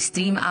ways to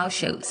stream our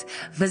shows.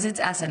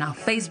 Visit us on our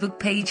Facebook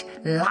page,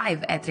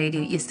 live at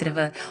Radio East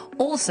River.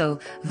 Also,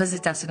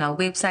 visit us on our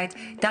website,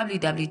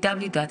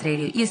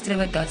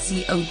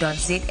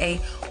 www.radioeastriver.co.za,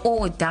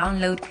 or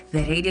download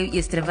the Radio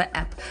East River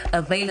app,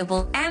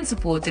 available and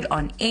supported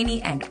on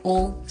any and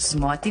all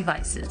smart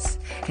devices.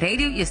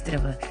 Radio East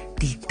River,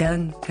 die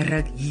ding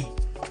ruk hier.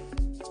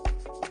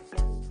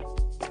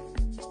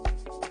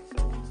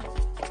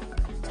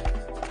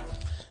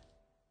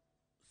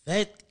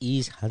 That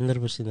is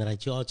 100%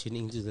 right. You are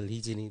tuning into the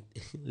leading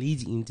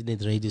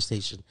internet radio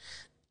station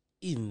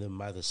in the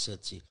Mother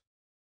City.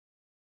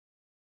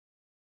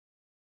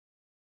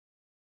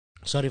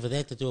 Sorry for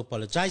that, I do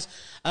apologize.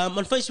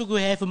 On Facebook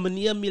we have 'n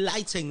manier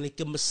Milite saying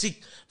lekker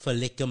musiek vir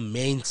lekker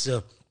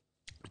mense.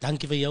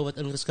 Dankie vir jou wat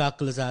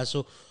ingeskakel is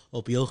daarso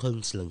op jou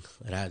gunsteling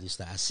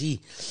radiostasie.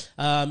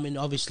 And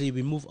obviously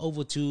we move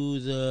over to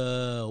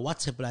the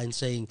WhatsApp line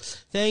saying,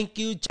 thank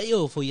you,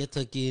 Jayo, for yet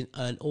again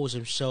an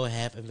awesome show.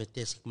 Have a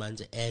fantastic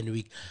Monday and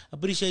week.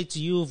 Appreciate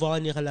you,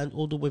 Vanya Galand,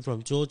 all the way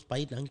from George.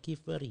 Baie dankie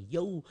vir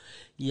jou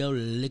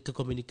lekker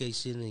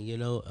communication.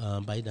 And,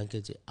 baie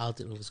dankie dat jy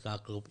altyd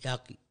ingeskakel op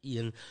elke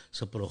een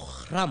se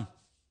program.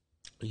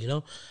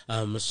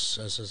 As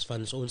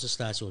van onze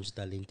statie, onze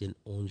talent en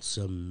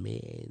onze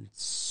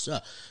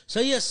mensen. So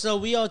yes, so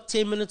we are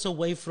 10 minutes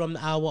away from the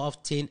hour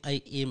of 10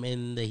 a.m.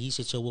 and the He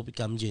Said Show will be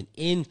coming to an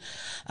end.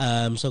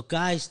 So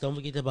guys, don't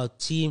forget about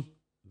Team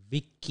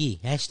Vicky.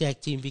 Hashtag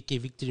Team Vicky,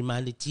 Victory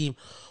Monday team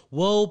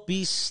will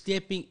be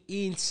stepping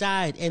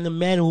inside. And the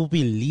man who will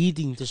be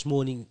leading this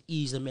morning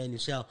is the man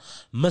himself,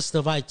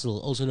 Mr. Vital,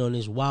 also known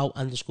as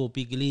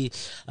Wow_Piggly.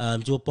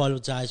 To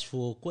apologize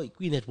for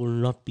Queen that will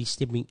not be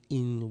stepping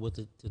in with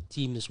the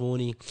team this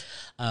morning.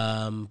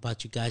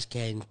 But you guys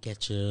can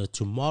catch her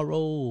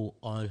tomorrow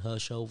on her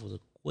show for the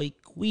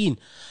Queen.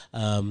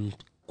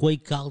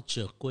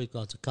 Culture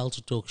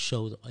talk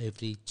show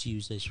every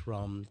Tuesdays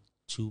from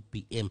 2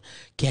 p.m.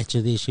 Catch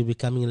her there. She'll be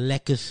coming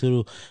lekker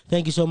through.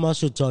 Thank you so much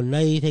for John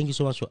Nay. Thank you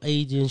so much for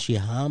Adrian,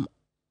 Shiham,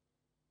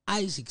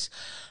 Isaacs.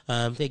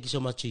 Thank you so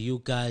much to you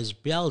guys.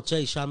 Bial,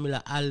 Jay,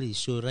 Shamila, Ali,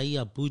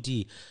 Suraya,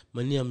 Budi,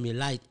 Mania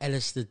Milite,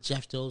 Alistair,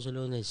 Jeff, also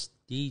known as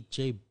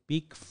DJ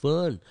Big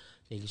Fun.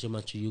 Thank you so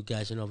much to you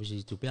guys, and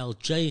obviously to Bial,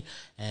 Jay,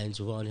 and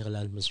to Van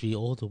Herland Masri,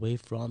 all the way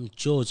from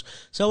George.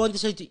 So I want to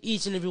say to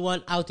each and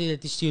everyone out there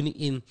that is tuning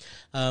in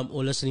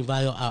or listening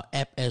via our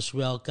app as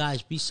well,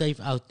 guys, be safe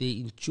out there.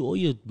 Enjoy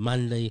your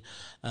Monday.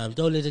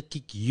 Don't let it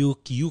kick you.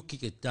 You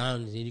kick it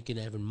down, and then you can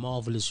have a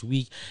marvelous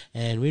week.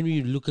 And when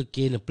we look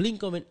again, a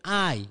blink of an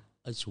eye,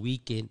 it's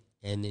weekend,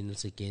 and then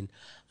it's again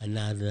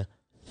another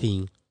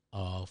thing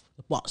of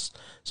the boss.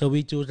 So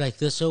we do it like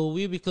this. So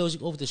we'll be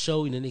closing off the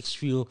show in the next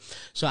few.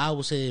 So I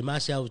will say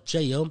myself,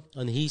 Jayo,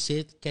 on He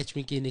Said. Catch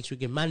me again next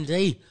week on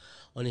Monday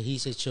on the He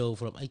Said show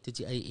from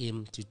 8:30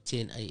 a.m. to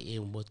 10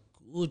 a.m. with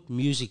good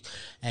music.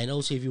 And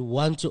also if you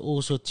want to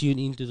also tune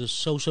into the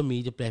social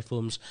media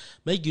platforms,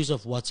 make use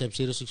of WhatsApp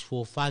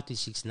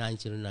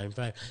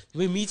 064-536-9095.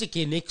 We meet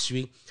again next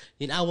week,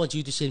 then I want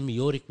you to send me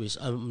your request.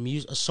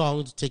 A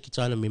song to take you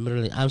down a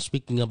memory lane. I'm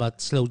speaking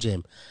about Slow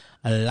Jam,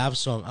 a love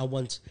song. I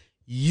want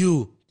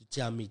you to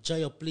tell me,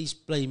 Jayo, please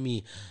play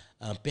me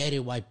Barry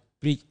White,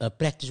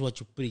 practice what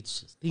you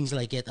preach, things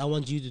like that. I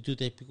want you to do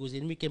that because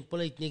then we can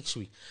play it next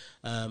week,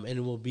 and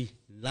it will be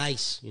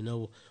nice, we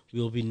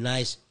will be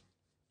nice.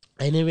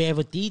 And then we have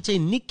a DJ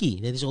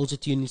Nikki that is also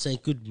tuning in saying,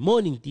 good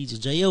morning, DJ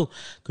Jayo.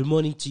 Good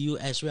morning to you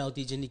as well,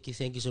 DJ Nikki.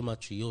 Thank you so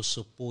much for your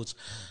support.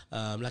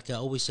 Like I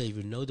always say, if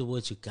you know the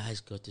words, you guys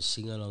got to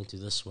sing along to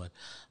this one.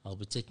 I'll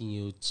be taking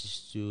you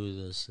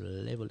to this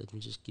level. Let me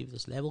just give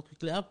this level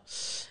quickly up.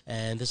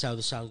 And this is how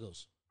the sound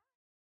goes.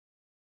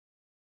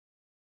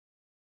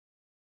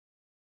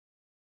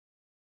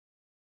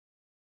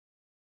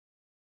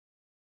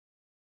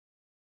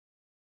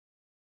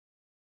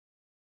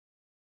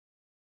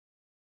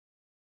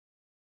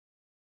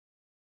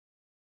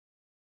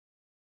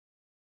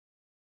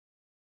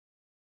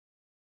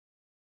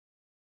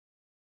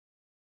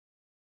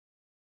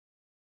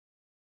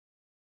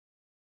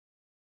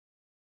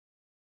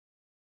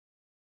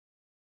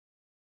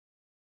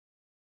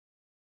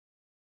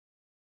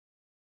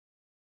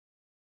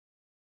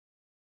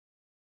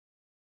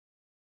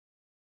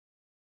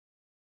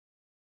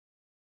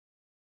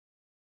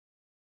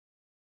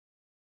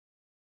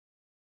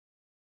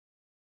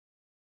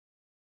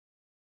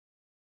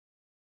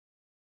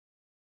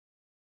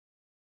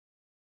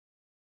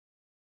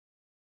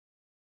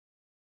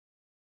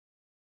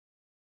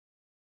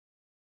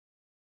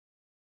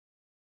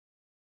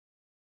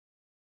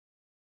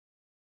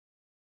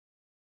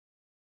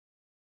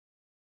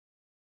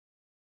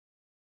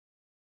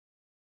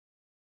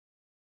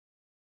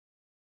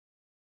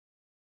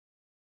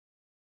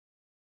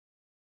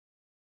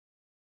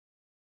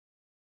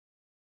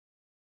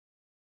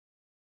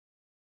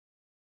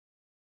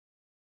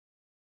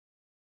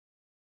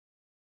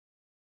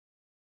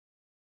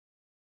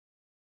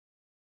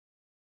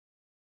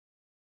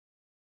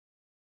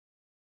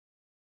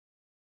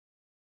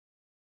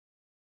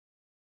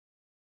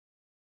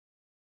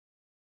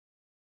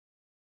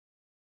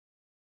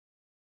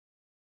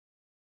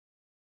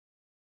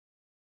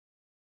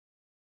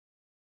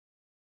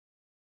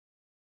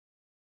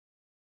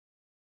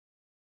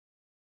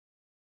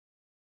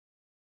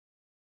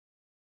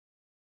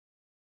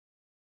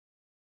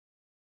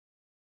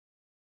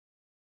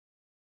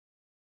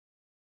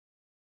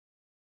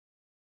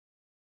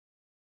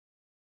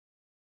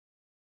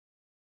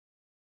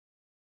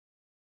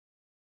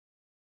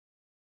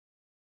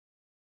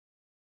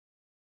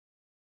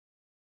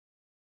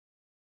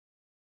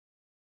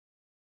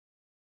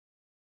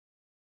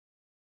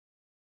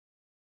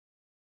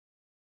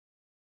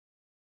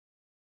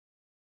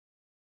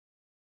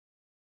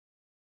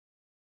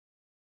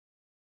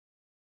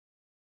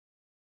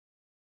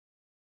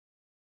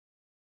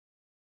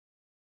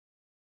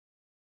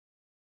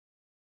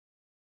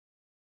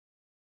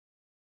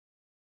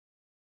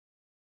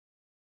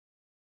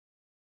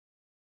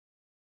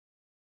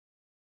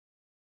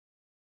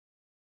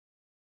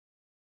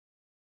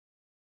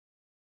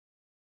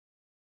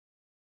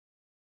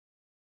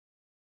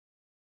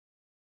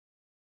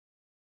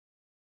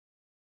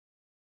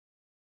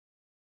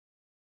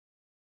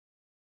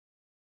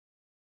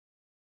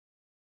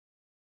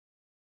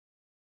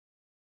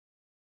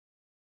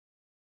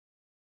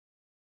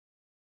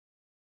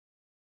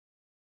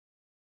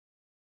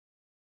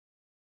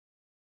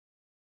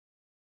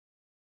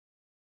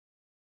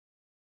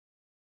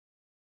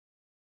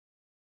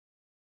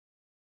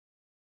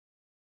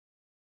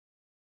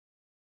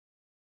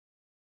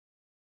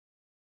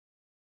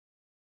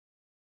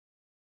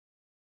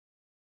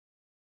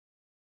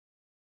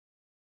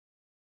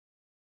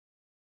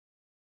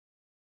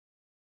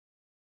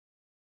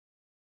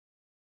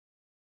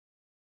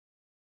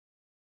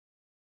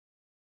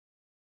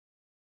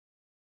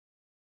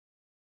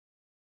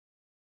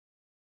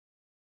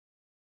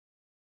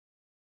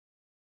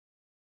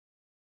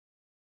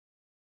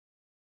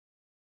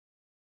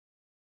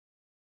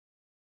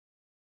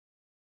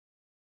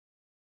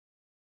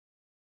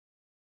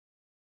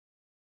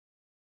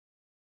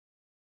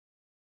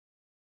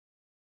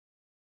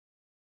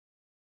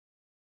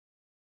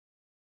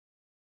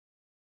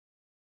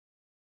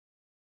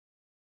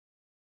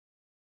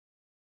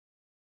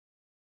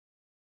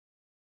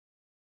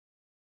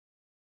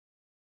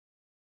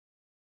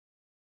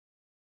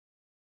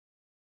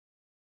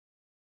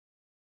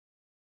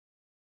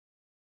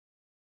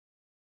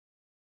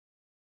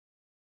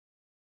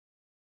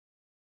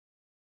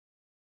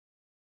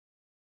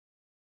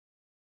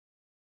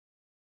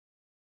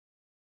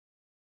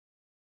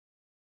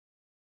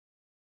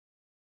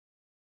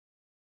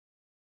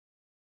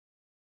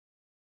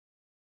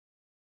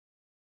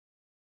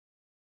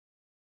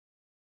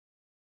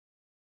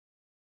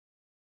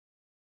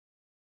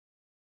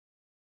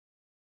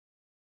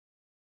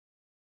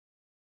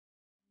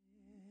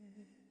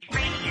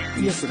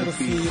 Our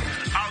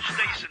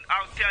station,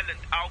 our talent,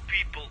 our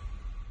people.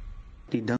 Die ding